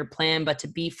solid in your plan, but to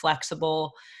be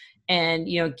flexible and,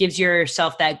 gives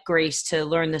yourself that grace to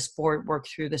learn the sport, work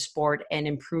through the sport and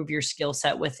improve your skill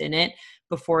set within it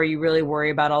before you really worry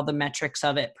about all the metrics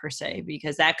of it per se,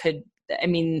 because that could, I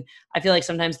feel like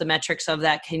sometimes the metrics of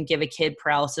that can give a kid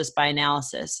paralysis by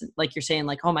analysis. Like you're saying,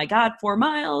 like, oh my God, 4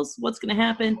 miles, what's going to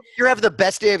happen? You're having the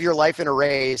best day of your life in a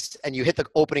race and you hit the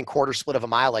opening quarter split of a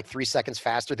mile, like 3 seconds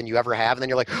faster than you ever have. And then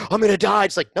you're like, I'm going to die.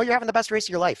 It's like, no, you're having the best race of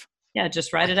your life. Yeah.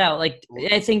 Just ride it out. Like,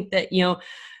 I think that,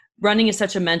 running is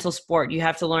such a mental sport. You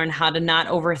have to learn how to not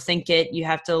overthink it. You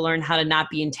have to learn how to not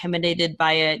be intimidated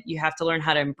by it. You have to learn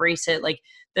how to embrace it. Like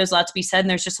there's a lot to be said. And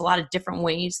there's just a lot of different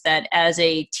ways that as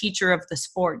a teacher of the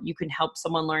sport, you can help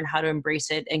someone learn how to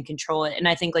embrace it and control it. And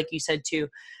I think, like you said, too,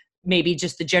 maybe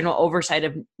just the general oversight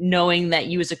of knowing that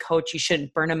you as a coach, you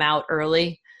shouldn't burn them out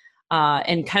early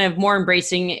and kind of more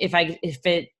embracing. If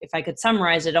I could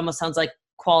summarize, it almost sounds like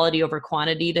quality over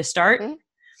quantity to start.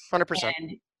 100%.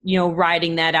 And,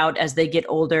 riding that out as they get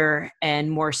older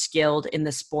and more skilled in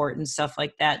the sport and stuff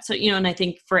like that. So, and I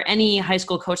think for any high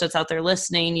school coach that's out there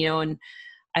listening, and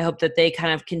I hope that they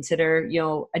kind of consider,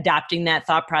 adopting that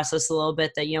thought process a little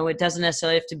bit that, it doesn't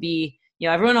necessarily have to be,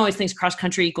 everyone always thinks cross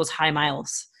country equals high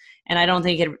miles. And I don't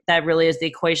think that really is the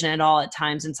equation at all at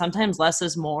times. And sometimes less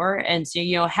is more. And so,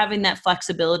 having that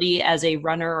flexibility as a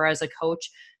runner or as a coach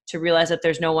to realize that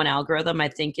there's no one algorithm, I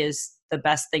think is the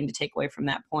best thing to take away from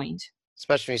that point.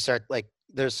 Especially when you start, like,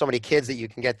 there's so many kids that you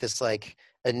can get this like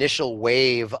initial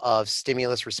wave of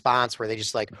stimulus response where they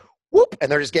just like, whoop,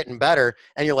 and they're just getting better.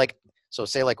 And you're like, so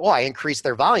say like, oh, I increased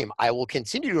their volume. I will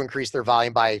continue to increase their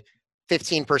volume by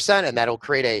 15%, and that'll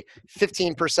create a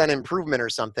 15% improvement or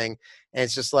something. And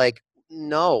it's just like,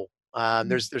 no,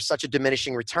 there's such a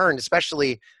diminishing return,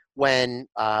 especially when,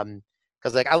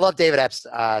 because like I love David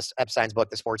Epstein's book,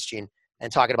 The Sports Gene,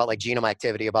 and talking about like genome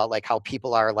activity, about like how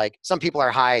people are like, some people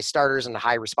are high starters and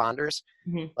high responders.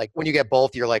 Mm-hmm. Like when you get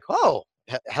both, you're like, oh,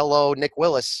 hello, Nick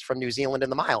Willis from New Zealand in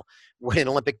the mile, winning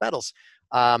Olympic medals.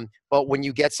 But when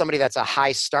you get somebody that's a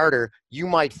high starter, you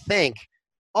might think,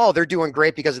 oh, they're doing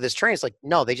great because of this training. It's like,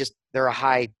 no, they're a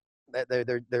high,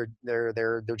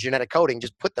 their genetic coding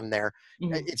just put them there.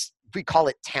 Mm-hmm. We call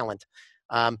it talent.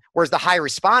 Whereas the high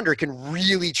responder can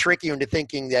really trick you into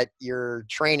thinking that your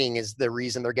training is the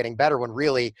reason they're getting better, when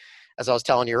really, as I was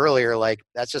telling you earlier, like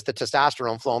that's just the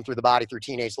testosterone flowing through the body through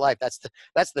teenage life. That's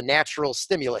the natural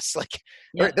stimulus. Like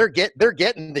they're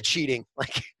getting the cheating,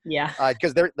 like,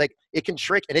 because they're like, it can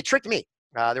trick, and it tricked me.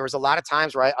 There was a lot of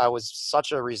times where I was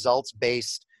such a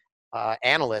results-based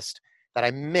analyst that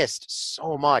I missed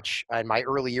so much in my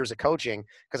early years of coaching,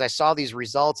 because I saw these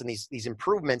results and these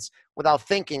improvements without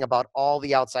thinking about all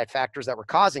the outside factors that were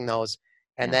causing those.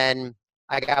 And then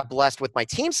I got blessed with my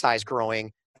team size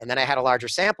growing, and then I had a larger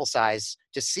sample size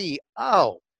to see,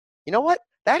 oh, you know what?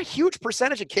 That huge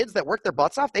percentage of kids that worked their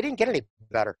butts off, they didn't get any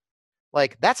better.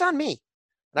 Like, that's on me.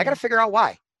 And I got to figure out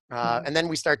why. And then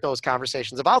we start those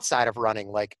conversations of outside of running,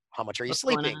 like, how much are you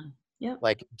sleeping?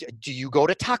 Like, do you go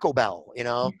to Taco Bell?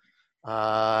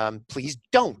 Please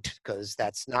don't, because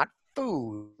that's not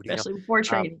food. Especially before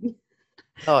training.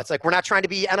 No, it's like, we're not trying to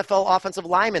be NFL offensive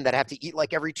linemen that have to eat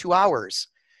like every 2 hours,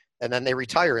 and then they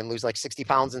retire and lose like 60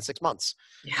 pounds in 6 months.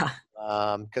 Yeah.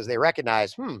 Because they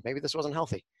recognize, maybe this wasn't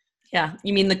healthy. Yeah.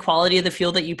 You mean the quality of the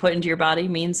fuel that you put into your body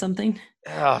means something?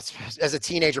 Oh, as a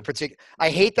teenager, I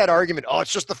hate that argument. Oh,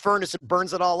 it's just the furnace. It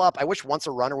burns it all up. I wish once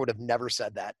a runner would have never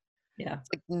said that. Yeah. It's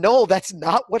like, no, that's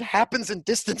not what happens in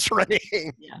distance running.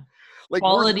 Yeah. Like,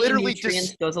 quality we're literally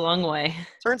nutrients goes a long way.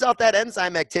 Turns out that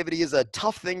enzyme activity is a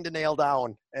tough thing to nail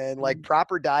down, and like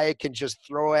proper diet can just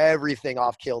throw everything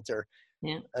off kilter.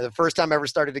 Yeah. The first time I ever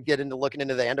started to get into looking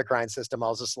into the endocrine system, I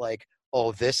was just like,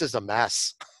 oh, this is a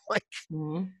mess. Like,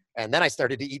 and then I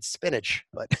started to eat spinach,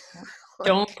 but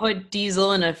don't put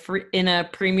diesel in a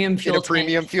premium fuel tank.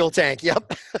 Premium fuel tank.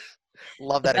 Yep.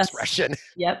 Love that expression.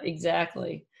 Yep,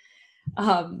 exactly.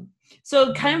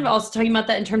 So kind of also talking about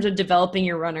that in terms of developing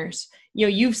your runners,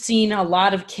 you've seen a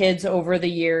lot of kids over the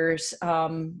years,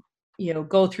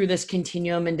 go through this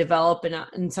continuum and develop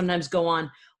and sometimes go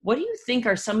on. What do you think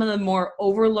are some of the more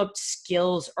overlooked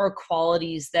skills or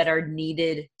qualities that are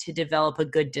needed to develop a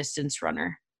good distance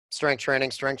runner? Strength training,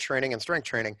 and strength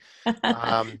training.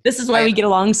 This is why we get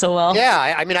along so well.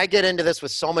 Yeah. I mean, I get into this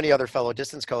with so many other fellow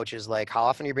distance coaches. Like, how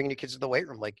often are you bringing your kids to the weight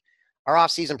room? Like, our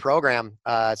off-season program,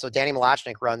 so Danny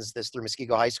Malachnik runs this through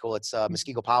Muskego High School. It's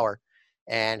Muskego Power.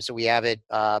 And so we have it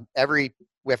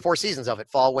we have 4 seasons of it: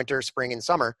 fall, winter, spring, and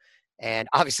summer. And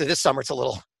obviously this summer it's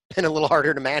been a little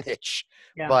harder to manage.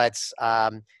 Yeah. But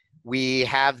we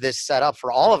have this set up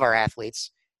for all of our athletes,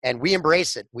 and we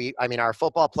embrace it. Our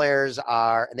football players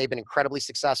and they've been incredibly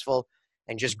successful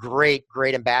and just great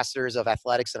ambassadors of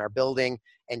athletics in our building,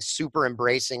 and super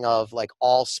embracing of like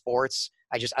all sports.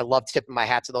 I love tipping my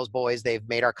hat to those boys. They've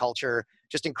made our culture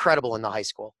just incredible in the high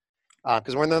school.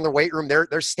 Because when they're in the weight room,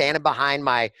 they're standing behind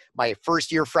my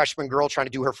first year freshman girl trying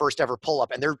to do her first ever pull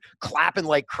up, and they're clapping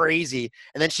like crazy.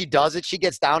 And then she does it. She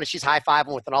gets down and she's high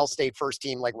fiving with an all-state first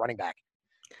team like running back.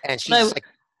 And she's like,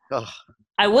 ugh.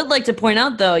 I would like to point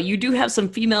out, though, you do have some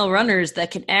female runners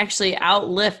that can actually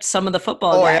outlift some of the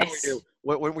football guys. Yeah, we do.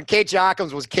 When Kate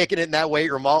Jockums was kicking it in that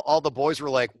weight room, all the boys were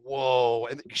like, whoa.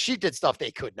 And she did stuff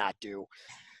they could not do.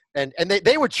 And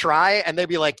they would try, and they'd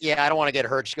be like, yeah, I don't want to get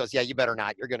hurt. She goes, yeah, you better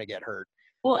not. You're going to get hurt.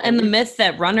 Well, and the myth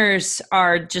that runners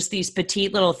are just these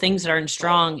petite little things that aren't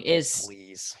strong is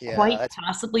quite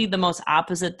possibly the most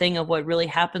opposite thing of what really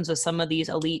happens with some of these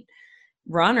elite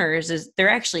runners. Is they're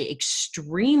actually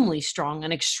extremely strong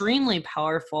and extremely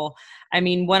powerful. I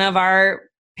mean, one of our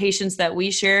patients that we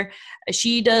share,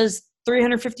 she does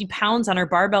 350 pounds on her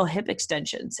barbell hip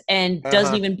extensions and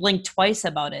doesn't even blink twice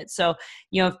about it. So,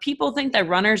 if people think that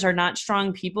runners are not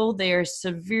strong people, they are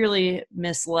severely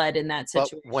misled in that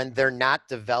situation. But when they're not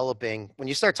developing, when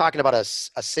you start talking about a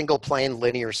single plane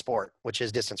linear sport, which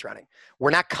is distance running,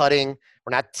 we're not cutting,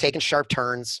 we're not taking sharp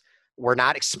turns. We're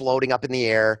not exploding up in the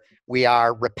air. We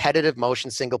are repetitive motion,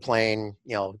 single plane,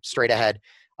 straight ahead.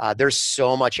 There's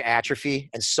so much atrophy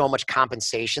and so much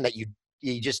compensation that you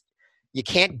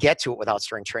can't get to it without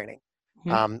strength training.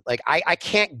 I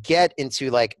can't get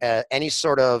into any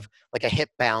sort of a hip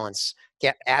balance,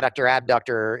 get adductor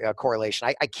abductor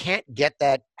correlation. I can't get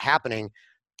that happening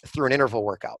through an interval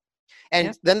workout.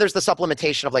 And then there's the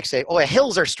supplementation of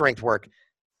hills are strength work.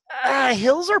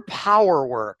 Hills are power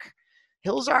work.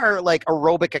 Hills are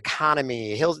aerobic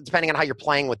economy. Hills, depending on how you're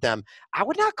playing with them, I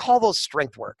would not call those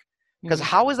strength work, because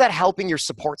how is that helping your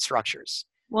support structures?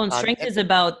 Well, and strength is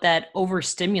about that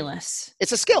overstimulus.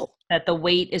 It's a skill that the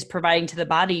weight is providing to the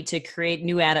body to create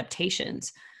new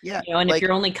adaptations. Yeah. And if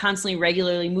you're only constantly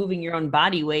regularly moving your own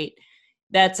body weight,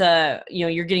 that's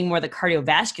you're getting more of the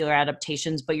cardiovascular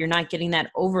adaptations, but you're not getting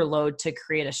that overload to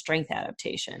create a strength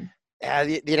adaptation.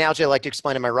 The analogy I like to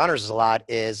explain to my runners a lot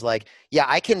is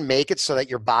I can make it so that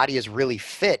your body is really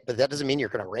fit, but that doesn't mean you're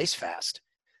going to race fast.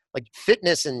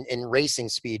 Fitness and racing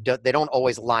speed, they don't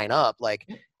always line up.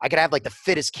 I could have the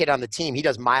fittest kid on the team. He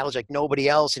does mileage like nobody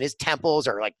else, and his tempos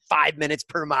are 5 minutes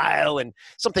per mile and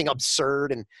something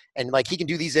absurd. And he can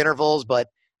do these intervals, but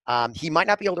he might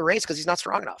not be able to race because he's not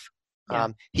strong enough. Yeah.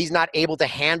 He's not able to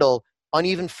handle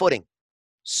uneven footing,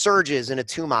 surges in a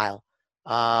 2 mile.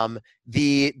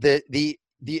 The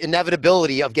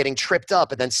inevitability of getting tripped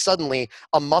up, and then suddenly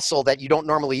a muscle that you don't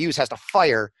normally use has to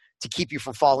fire to keep you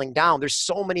from falling down. There's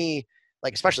so many,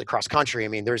 especially cross country. I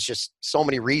mean, there's just so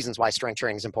many reasons why strength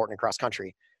training is important in cross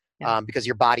country, because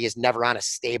your body is never on a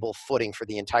stable footing for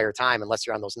the entire time, unless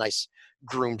you're on those nice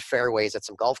groomed fairways at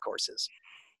some golf courses,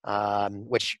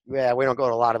 which we don't go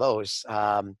to a lot of those.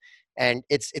 And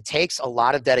it takes a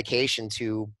lot of dedication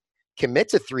to commit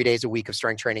to 3 days a week of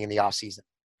strength training in the off season.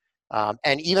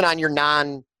 And even on your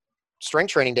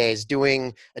non-strength training days,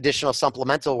 doing additional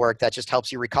supplemental work that just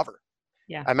helps you recover.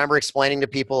 Yeah. I remember explaining to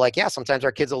people sometimes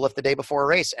our kids will lift the day before a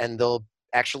race and they'll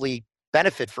actually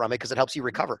benefit from it because it helps you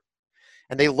recover.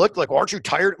 And they look well, aren't you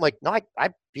tired? I'm like, no,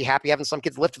 I'd be happy having some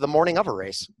kids lift the morning of a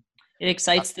race. It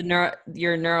excites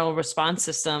your neural response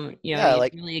system.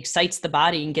 It really excites the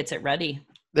body and gets it ready.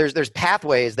 There's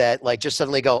pathways that just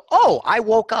suddenly go, oh, I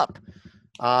woke up,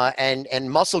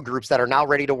 and muscle groups that are now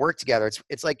ready to work together.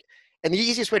 It's and the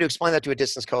easiest way to explain that to a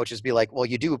distance coach is be well,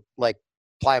 you do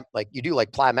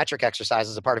plyometric exercise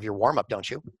as a part of your warm up, don't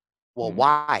you? Well,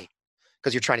 why?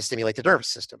 Because you're trying to stimulate the nervous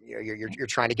system. You're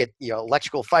trying to get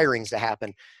electrical firings to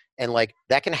happen, and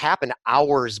that can happen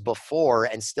hours before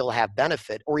and still have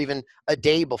benefit, or even a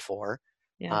day before.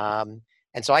 Yeah.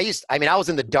 And so I was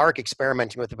in the dark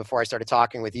experimenting with it before I started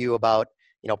talking with you about,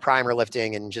 primer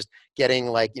lifting and just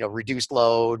getting reduced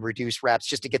load, reduced reps,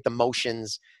 just to get the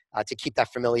motions, to keep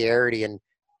that familiarity. And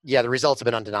the results have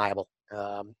been undeniable,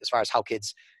 as far as how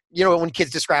kids, when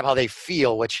kids describe how they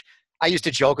feel, which I used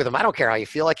to joke with them. I don't care how you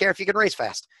feel. I care if you can race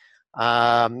fast.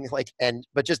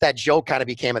 But just that joke kind of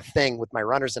became a thing with my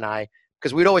runners and I,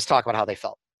 because we'd always talk about how they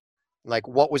felt.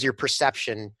 What was your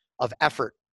perception of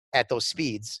effort at those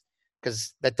speeds?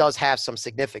 Because that does have some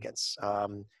significance.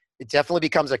 It definitely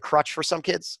becomes a crutch for some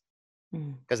kids,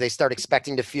 because they start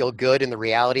expecting to feel good. And the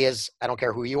reality is, I don't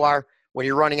care who you are, when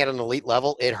you're running at an elite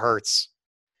level, it hurts.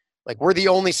 We're the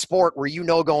only sport where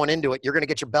going into it, you're going to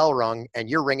get your bell rung and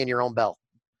you're ringing your own bell.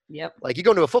 Yep. You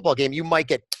go into a football game, you might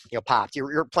get popped.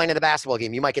 You're playing in the basketball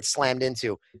game, you might get slammed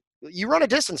into. You run a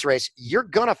distance race, you're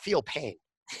going to feel pain.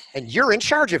 And you're in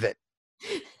charge of it.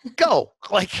 Go.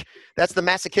 That's the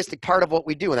masochistic part of what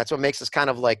we do, and that's what makes us kind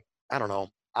of I don't know,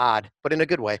 odd, but in a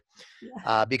good way.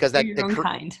 Because that your own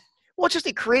kind. Well,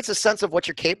 it creates a sense of what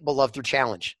you're capable of through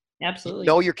challenge.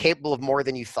 Absolutely. You're capable of more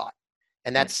than you thought.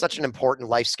 And that's such an important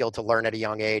life skill to learn at a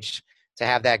young age, to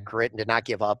have that grit and to not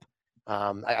give up.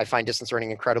 I find distance running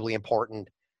incredibly important,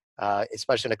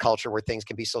 especially in a culture where things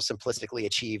can be so simplistically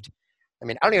achieved. I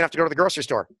mean, I don't even have to go to the grocery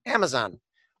store. Amazon.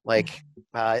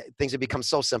 Things have become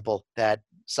so simple that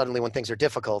suddenly when things are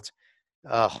difficult,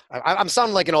 I'm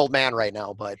sounding like an old man right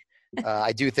now, but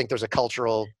I do think there's a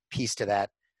cultural piece to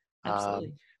that.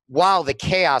 Absolutely. While the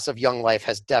chaos of young life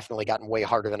has definitely gotten way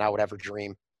harder than I would ever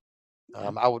dream.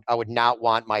 I would not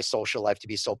want my social life to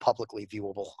be so publicly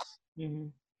viewable. Mm-hmm.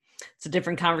 It's a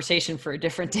different conversation for a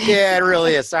different day. Yeah, it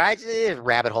really is.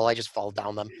 Rabbit hole. I just fall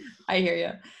down them. I hear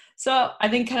you. So I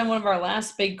think kind of one of our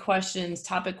last big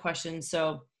topic questions.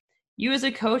 So you as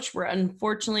a coach were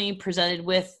unfortunately presented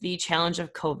with the challenge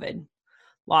of COVID.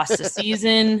 Lost a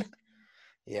season,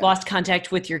 lost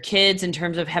contact with your kids in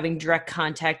terms of having direct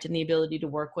contact and the ability to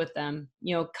work with them.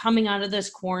 Coming out of this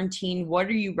quarantine, what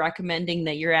are you recommending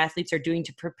that your athletes are doing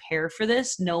to prepare for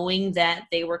this, knowing that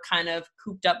they were kind of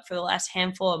cooped up for the last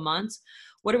handful of months?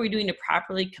 What are we doing to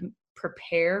properly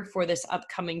prepare for this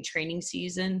upcoming training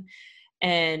season?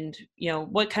 And,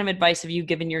 what kind of advice have you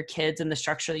given your kids and the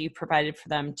structure that you provided for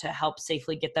them to help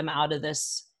safely get them out of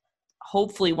this,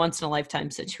 hopefully once in a lifetime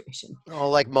situation?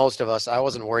 Oh, like most of us, I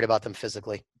wasn't worried about them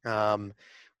physically.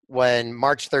 When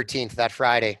March 13th, that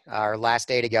Friday, our last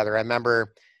day together, I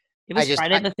remember It was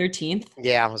Friday the 13th?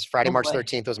 Yeah, it was Friday, Oh, March boy.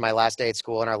 13th was my last day at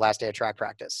school and our last day of track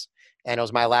practice. And it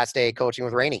was my last day coaching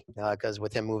with Rainey because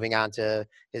with him moving on to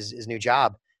his new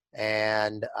job.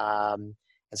 And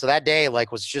so that day,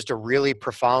 like, was just a really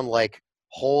profound, like,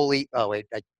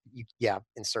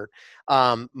 insert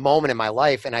moment in my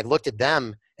life. And I looked at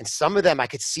them, and some of them, I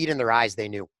could see it in their eyes. They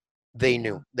knew,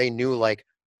 like,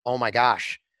 oh my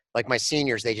gosh, like my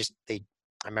seniors, I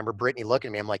remember Brittany looking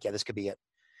at me. I'm like, yeah, this could be it.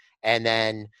 And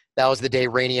then that was the day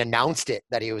Rainey announced it,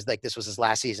 that he was like, this was his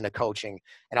last season of coaching.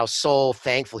 And I was so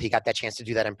thankful he got that chance to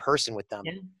do that in person with them.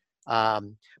 Yeah.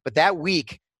 But that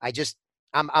week,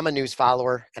 I'm a news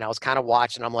follower, and I was kind of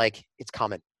watching. I'm like, it's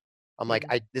coming. I'm like,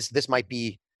 this might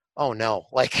be, oh no,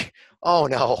 like, oh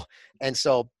no. And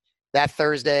so that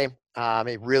Thursday,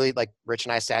 it really, like, Rich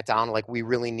and I sat down, like, we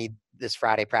really need this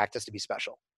Friday practice to be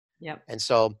special. Yep. And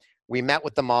so we met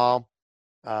with them all.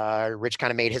 Rich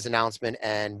kind of made his announcement,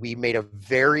 and we made a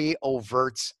very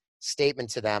overt statement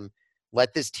to them.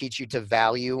 Let this teach you to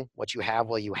value what you have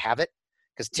while you have it.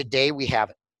 Because today we have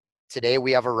it. Today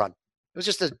we have a run. It was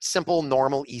just a simple,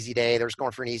 normal, easy day. They're just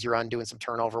going for an easy run, doing some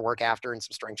turnover work after and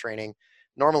some strength training.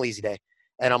 Normal, easy day.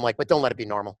 And I'm like, but don't let it be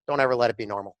normal. Don't ever let it be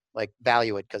normal. Like,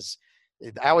 value it. Because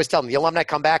I always tell them, the alumni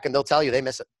come back and they'll tell you they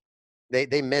miss it.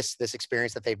 They miss this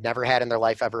experience that they've never had in their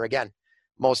life ever again.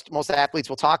 Most athletes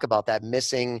will talk about that,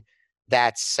 missing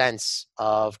that sense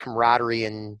of camaraderie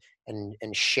and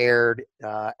shared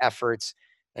efforts.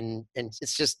 And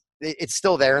it's just, it's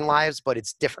still there in lives, but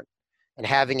it's different. And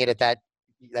having it at that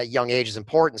young age is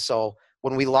important. So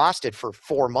when we lost it for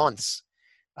 4 months,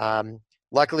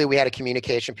 luckily we had a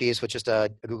communication piece with just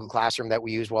a Google Classroom that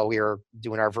we used while we were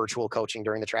doing our virtual coaching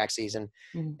during the track season.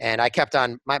 Mm-hmm. And I kept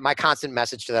on, my constant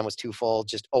message to them was twofold.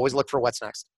 Just always look for what's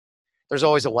next. There's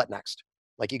always a what next.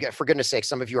 Like, for goodness sake,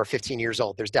 some of you are 15 years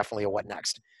old. There's definitely a what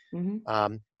next.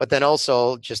 Mm-hmm. But then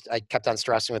also I kept on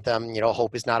stressing with them,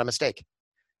 hope is not a mistake.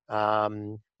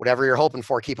 Whatever you're hoping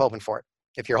for, keep hoping for it.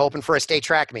 If you're hoping for a state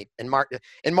track meet in March,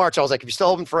 I was like, if you're still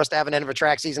hoping for us to have an end of a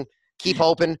track season, keep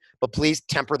hoping, but please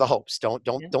temper the hopes.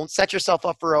 Don't set yourself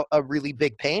up for a really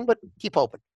big pain, but keep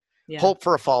hoping. Yeah. Hope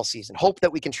for a fall season. Hope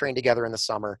that we can train together in the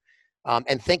summer,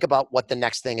 and think about what the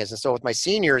next thing is. And so with my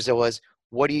seniors, it was,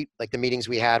 the meetings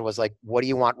we had was like, what do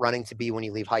you want running to be when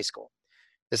you leave high school?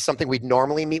 This is something we'd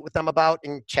normally meet with them about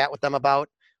and chat with them about.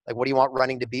 Like, what do you want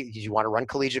running to be? Do you want to run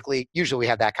collegiately? Usually we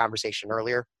have that conversation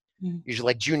earlier. Mm-hmm. Usually,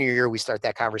 like, junior year, we start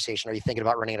that conversation. Are you thinking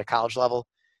about running at a college level?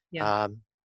 Yeah.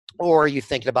 Or are you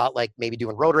thinking about, like, maybe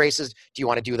doing road races? Do you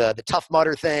want to do the Tough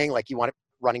Mudder thing? Like, you want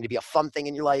running to be a fun thing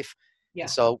in your life? Yeah.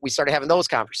 And so we started having those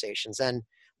conversations. And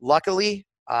luckily,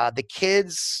 the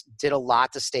kids did a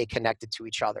lot to stay connected to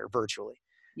each other virtually.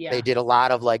 Yeah. They did a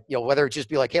lot of, like, whether it just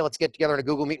be like, hey, let's get together in a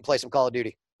Google Meet and play some Call of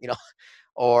Duty,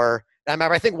 or I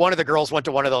remember, I think one of the girls went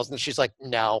to one of those and she's like,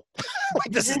 no,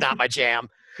 like, this is not my jam.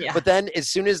 Yeah. But then as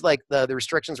soon as, like, the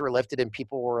restrictions were lifted and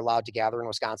people were allowed to gather in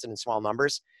Wisconsin in small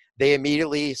numbers, they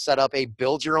immediately set up a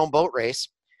build your own boat race.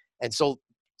 And so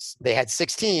they had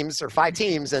 6 teams or 5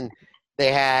 teams, and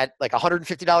they had like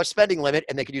 $150 spending limit,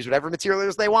 and they could use whatever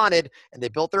materials they wanted. And they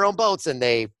built their own boats and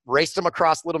they raced them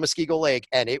across Little Muskego Lake.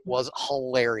 And it was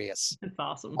hilarious. That's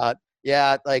awesome.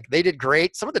 Yeah. Like, they did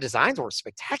great. Some of the designs were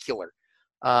spectacular.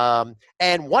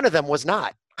 And one of them was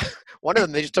not. One of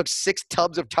them, they just took 6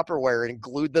 tubs of Tupperware and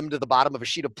glued them to the bottom of a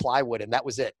sheet of plywood, and that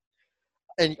was it.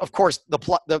 And of course, the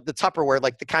Tupperware,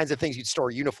 like the kinds of things you'd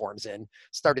store uniforms in,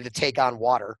 started to take on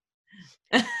water.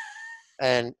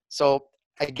 And so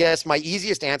I guess my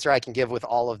easiest answer I can give with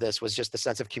all of this was just the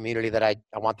sense of community that I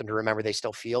want them to remember they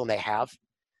still feel and they have,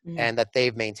 and that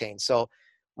they've maintained. So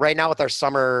right now with our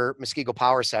summer Muskego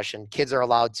Power Session, kids are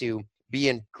allowed to be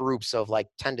in groups of like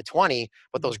 10 to 20,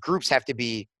 but those groups have to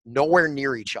be nowhere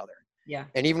near each other. Yeah.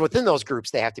 And even within those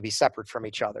groups, they have to be separate from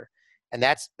each other. And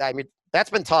that's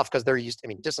been tough because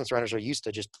distance runners are used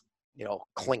to just,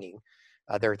 clinging.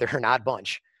 They're an odd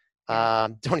bunch.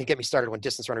 Don't even get me started when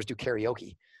distance runners do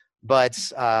karaoke,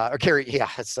 it's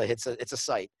a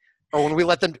sight. Or when we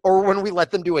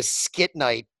let them do a skit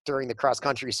night during the cross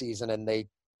country season, and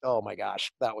oh my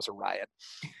gosh, that was a riot.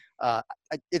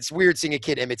 It's weird seeing a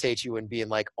kid imitate you and being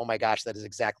like, oh my gosh, that is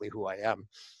exactly who I am.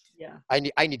 Yeah.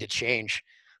 I need to change.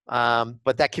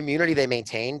 But that community they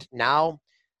maintained now,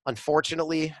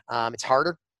 unfortunately, it's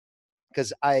harder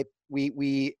because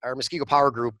our Muskego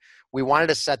Power Group, we wanted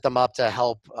to set them up to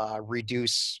help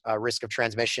reduce risk of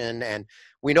transmission. And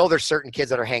we know there's certain kids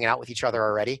that are hanging out with each other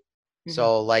already. Mm-hmm.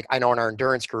 So like I know in our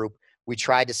endurance group, we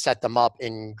tried to set them up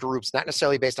in groups, not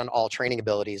necessarily based on all training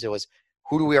abilities. It was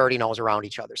who do we already know is around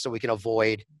each other so we can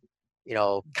avoid,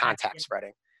 contact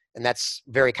spreading. And that's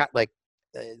very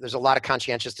there's a lot of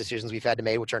conscientious decisions we've had to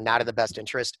make, which are not in the best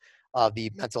interest of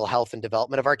the mental health and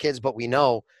development of our kids. But we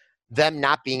know them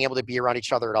not being able to be around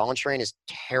each other at all and train is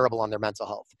terrible on their mental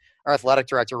health. Our athletic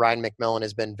director, Ryan McMillan,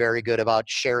 has been very good about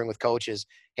sharing with coaches,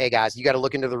 hey guys, you got to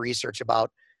look into the research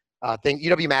about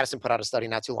UW-Madison put out a study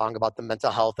not too long about the mental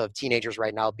health of teenagers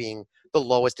right now being the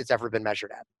lowest it's ever been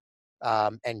measured at.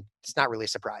 And it's not really a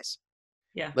surprise.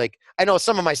 Yeah. Like, I know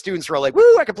some of my students were like,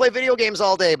 woo, I can play video games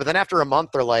all day. But then after a month,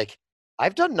 they're like,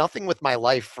 I've done nothing with my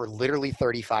life for literally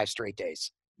 35 straight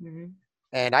days. Mm-hmm.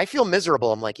 And I feel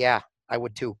miserable. I'm like, yeah, I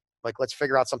would too. Like, let's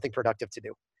figure out something productive to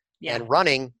do. Yeah. And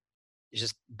running is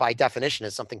just by definition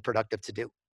is something productive to do.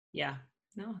 Yeah.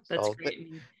 No, that's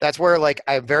great. That's where like,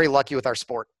 I'm very lucky with our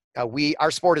sport.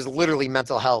 Our sport is literally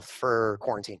mental health for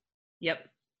quarantine. Yep.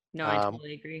 No, I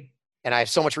totally agree. And I have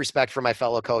so much respect for my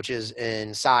fellow coaches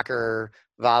in soccer,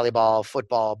 volleyball,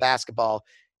 football, basketball.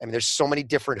 I mean, there's so many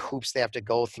different hoops they have to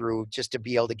go through just to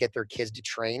be able to get their kids to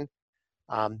train.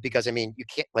 Because I mean, you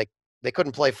can't they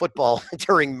couldn't play football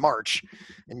during March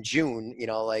and June,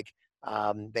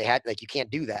 they had you can't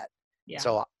do that. Yeah.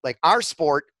 So like our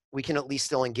sport, we can at least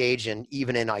still engage in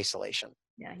even in isolation.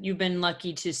 Yeah, you've been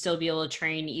lucky to still be able to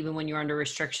train even when you're under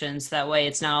restrictions. That way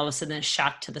it's not all of a sudden a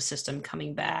shock to the system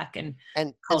coming back. And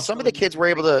some of the kids were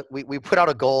able to, we put out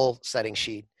a goal setting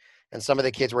sheet, and some of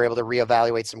the kids were able to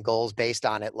reevaluate some goals based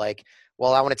on it. Like,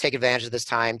 well, I want to take advantage of this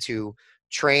time to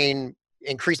train,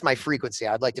 increase my frequency.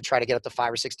 I'd like to try to get up to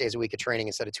 5 or 6 days a week of training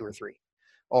instead of 2 or 3.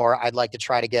 Or I'd like to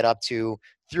try to get up to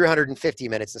 350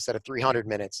 minutes instead of 300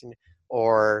 minutes.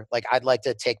 Or like, I'd like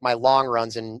to take my long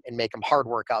runs and make them hard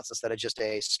workouts instead of just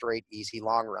a straight, easy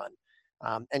long run.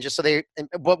 And just so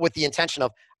but with the intention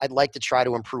of, I'd like to try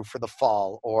to improve for the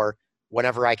fall or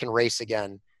whenever I can race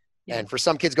again. Yeah. And for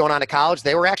some kids going on to college,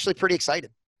 they were actually pretty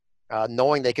excited,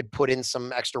 knowing they could put in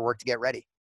some extra work to get ready.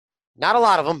 Not a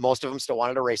lot of them. Most of them still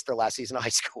wanted to race their last season of high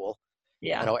school.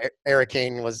 Yeah. I know Eric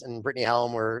Kane and Brittany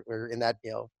Helm were in that,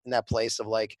 in that place of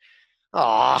like,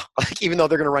 even though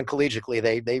they're going to run collegiately,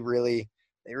 they really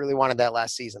wanted that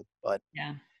last season. But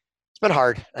yeah, it's been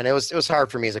hard, and it was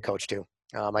hard for me as a coach too.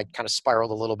 I kind of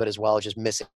spiraled a little bit as well, just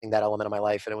missing that element of my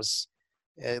life. And it was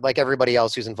like everybody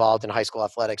else who's involved in high school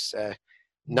athletics.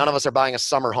 None of us are buying a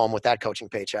summer home with that coaching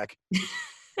paycheck.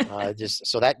 Just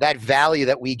so that value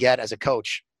that we get as a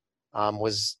coach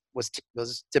was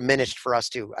diminished for us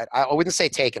too. I wouldn't say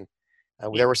taken.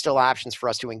 There were still options for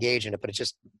us to engage in it, but it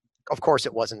just, of course,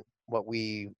 it wasn't what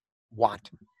we want.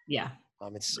 Yeah.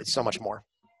 It's so much more.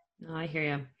 No, I hear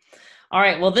you. All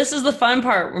right. Well, this is the fun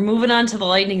part. We're moving on to the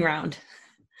lightning round.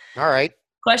 All right.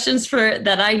 Questions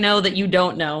that I know that you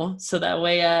don't know. So that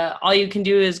way, all you can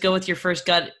do is go with your first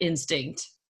gut instinct.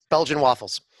 Belgian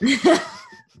waffles.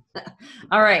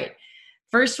 All right.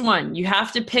 First one, you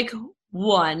have to pick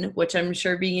one, which I'm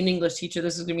sure being an English teacher,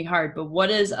 this is going to be hard, but what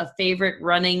is a favorite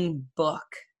running book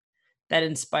that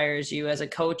inspires you as a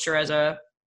coach or as a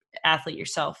athlete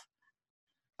yourself?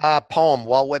 Poem,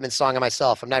 Walt Whitman's Song of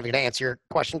Myself. I'm not even going to answer your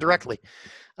question directly,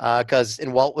 because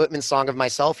in Walt Whitman's Song of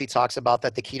Myself, he talks about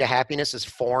that the key to happiness is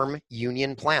form,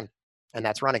 union, plan, and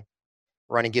that's running.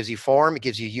 Running gives you form, it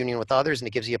gives you union with others, and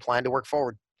it gives you a plan to work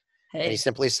forward. Hey. And he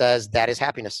simply says that is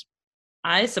happiness.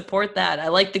 I support that. I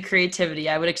like the creativity.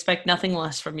 I would expect nothing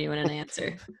less from you in an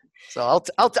answer. So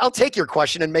I'll take your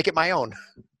question and make it my own.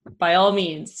 By all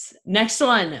means. Next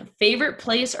one, favorite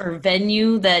place or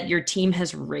venue that your team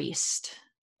has raced?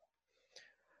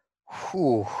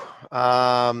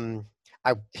 My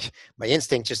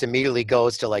instinct just immediately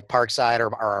goes to like Parkside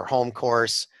or our home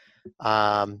course.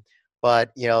 But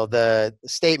the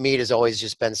state meet has always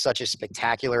just been such a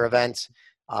spectacular event.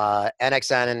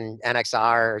 NXN and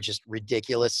NXR are just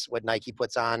ridiculous what Nike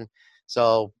puts on.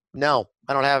 So no,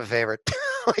 I don't have a favorite.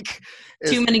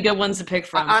 Too many good ones to pick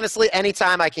from. Honestly,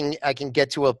 anytime I can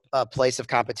get to a place of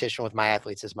competition with my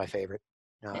athletes is my favorite.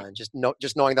 Just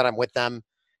knowing that I'm with them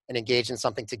and engaged in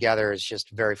something together is just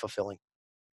very fulfilling.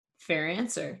 Fair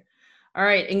answer. All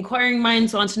right. Inquiring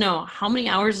minds want to know, how many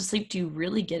hours of sleep do you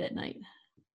really get at night?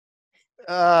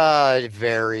 It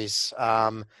varies.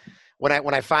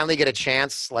 When I finally get a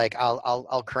chance, like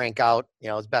I'll crank out,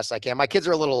 as best I can. My kids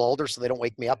are a little older, so they don't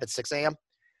wake me up at 6 a.m.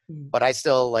 But I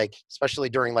still especially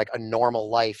during like a normal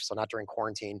life, so not during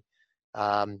quarantine,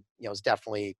 it's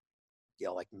definitely,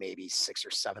 maybe 6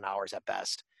 or 7 hours at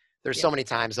best. There's so many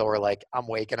times though where like I'm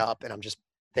waking up and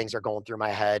things are going through my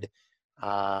head.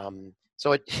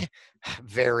 So it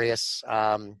various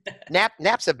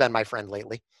naps have been my friend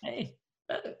lately. Hey.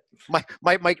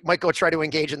 Might go try to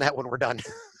engage in that when we're done.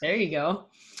 There you go.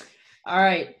 All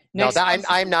right. No,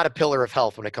 I'm not a pillar of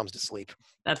health when it comes to sleep.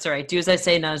 That's all right. Do as I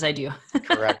say, not as I do.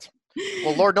 Correct.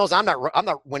 Well, Lord knows I'm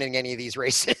not winning any of these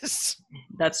races.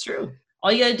 That's true.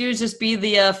 All you got to do is just be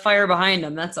the fire behind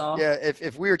them. That's all. Yeah.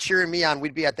 If we were cheering me on,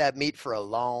 we'd be at that meet for a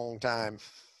long time.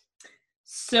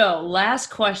 So last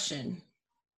question.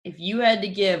 If you had to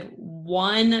give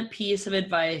one piece of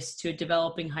advice to a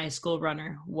developing high school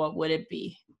runner, what would it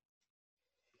be?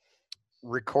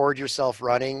 Record yourself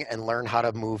running and learn how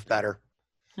to move better.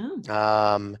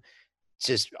 Oh.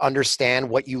 Just understand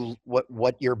what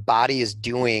your body is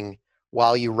doing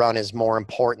while you run is more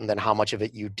important than how much of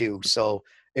it you do. So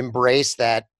embrace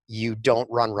that you don't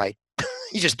run right.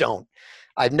 You just don't.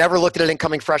 I've never looked at an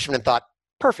incoming freshman and thought,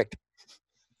 perfect.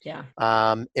 Yeah.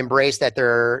 Embrace that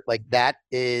that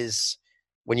is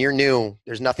when you're new,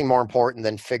 there's nothing more important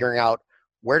than figuring out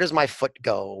where does my foot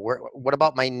go? What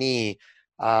about my knee?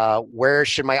 Where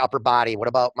should my upper body? What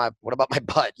about my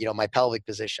butt? My pelvic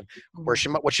position. What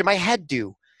should my head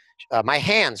do? My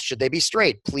hands, should they be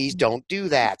straight? Please don't do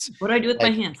that. What do I do with my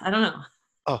hands? I don't know.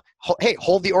 Oh, hey,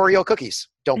 hold the Oreo cookies.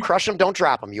 Don't crush them. Don't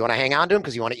drop them. You want to hang on to them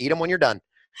because you want to eat them when you're done.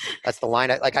 That's the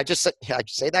line. I just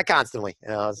say that constantly.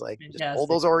 I was like, just hold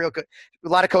those Oreo. A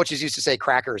lot of coaches used to say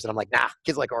crackers, and I'm like, nah,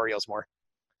 kids like Oreos more.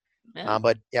 Yeah.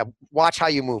 But yeah, watch how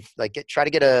you move. Like, try to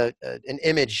get an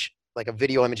image, like a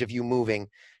video image of you moving,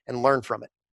 and learn from it.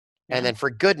 Yeah. And then, for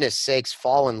goodness sakes,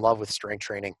 fall in love with strength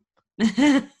training.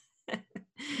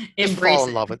 Embrace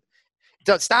in love with.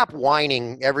 Don't stop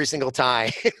whining every single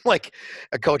time. Like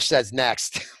a coach says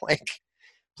next, like.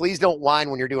 Please don't whine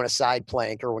when you're doing a side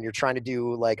plank or when you're trying to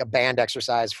do like a band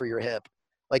exercise for your hip.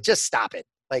 Like, just stop it.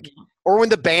 Like, or when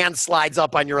the band slides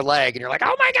up on your leg and you're like,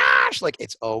 oh my gosh, like,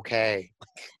 it's okay.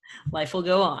 Life will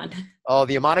go on. Oh,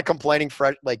 the amount of complaining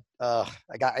I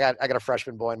got a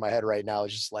freshman boy in my head right now.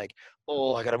 It's just like,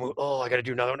 oh, I got to move. Oh, I got to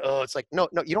do another one. Oh, it's like, no,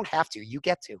 you don't have to. You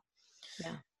get to.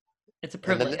 Yeah. It's a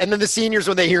privilege. And then the seniors,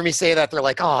 when they hear me say that, they're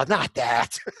like, oh, not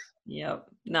that. Yep.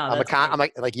 No, I'm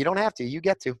like, you don't have to. You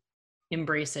get to.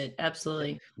 Embrace it.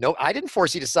 Absolutely. No, I didn't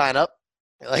force you to sign up.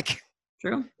 Like,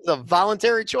 true. It's a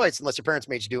voluntary choice unless your parents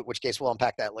made you do it, in which case we'll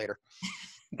unpack that later.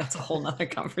 That's a whole nother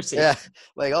conversation. Yeah.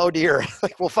 Like, oh dear.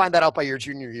 Like, we'll find that out by your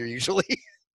junior year usually.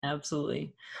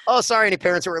 Absolutely. Oh, sorry, any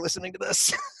parents who are listening to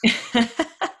this.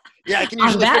 Yeah, I can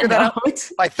usually figure that out.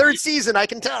 By third season, I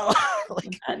can tell.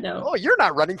 Like, oh, you're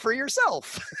not running for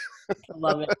yourself. I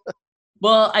love it.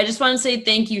 Well, I just want to say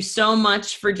thank you so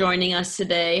much for joining us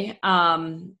today.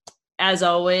 As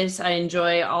always, I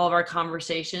enjoy all of our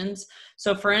conversations.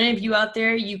 So for any of you out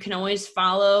there, you can always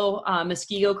follow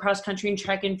Muskego Cross Country and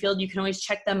Track and Field. You can always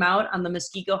check them out on the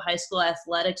Muskego High School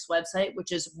Athletics website,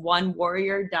 which is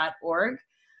onewarrior.org.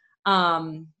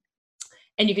 And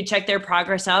you can check their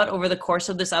progress out over the course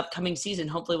of this upcoming season.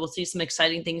 Hopefully we'll see some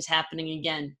exciting things happening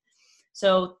again.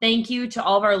 So thank you to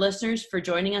all of our listeners for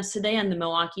joining us today on the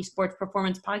Milwaukee Sports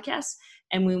Performance Podcast,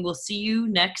 and we will see you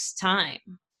next time.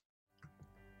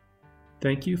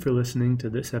 Thank you for listening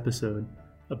to this episode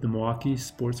of the Milwaukee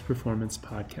Sports Performance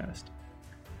Podcast.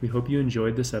 We hope you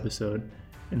enjoyed this episode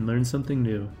and learned something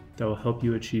new that will help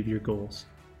you achieve your goals.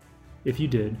 If you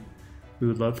did, we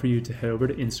would love for you to head over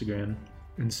to Instagram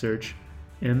and search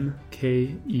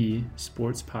MKE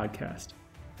Sports Podcast.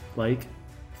 Like,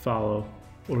 follow,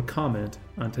 or comment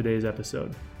on today's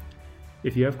episode.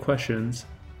 If you have questions,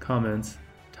 comments,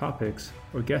 topics,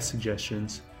 or guest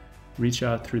suggestions, reach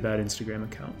out through that Instagram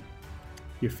account.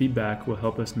 Your feedback will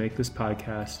help us make this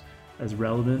podcast as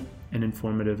relevant and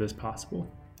informative as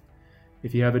possible.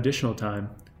 If you have additional time,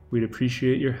 we'd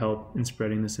appreciate your help in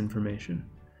spreading this information.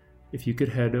 If you could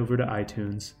head over to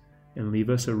iTunes and leave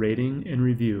us a rating and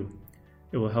review,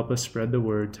 it will help us spread the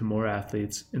word to more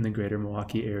athletes in the greater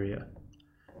Milwaukee area.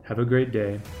 Have a great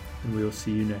day, and we will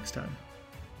see you next time.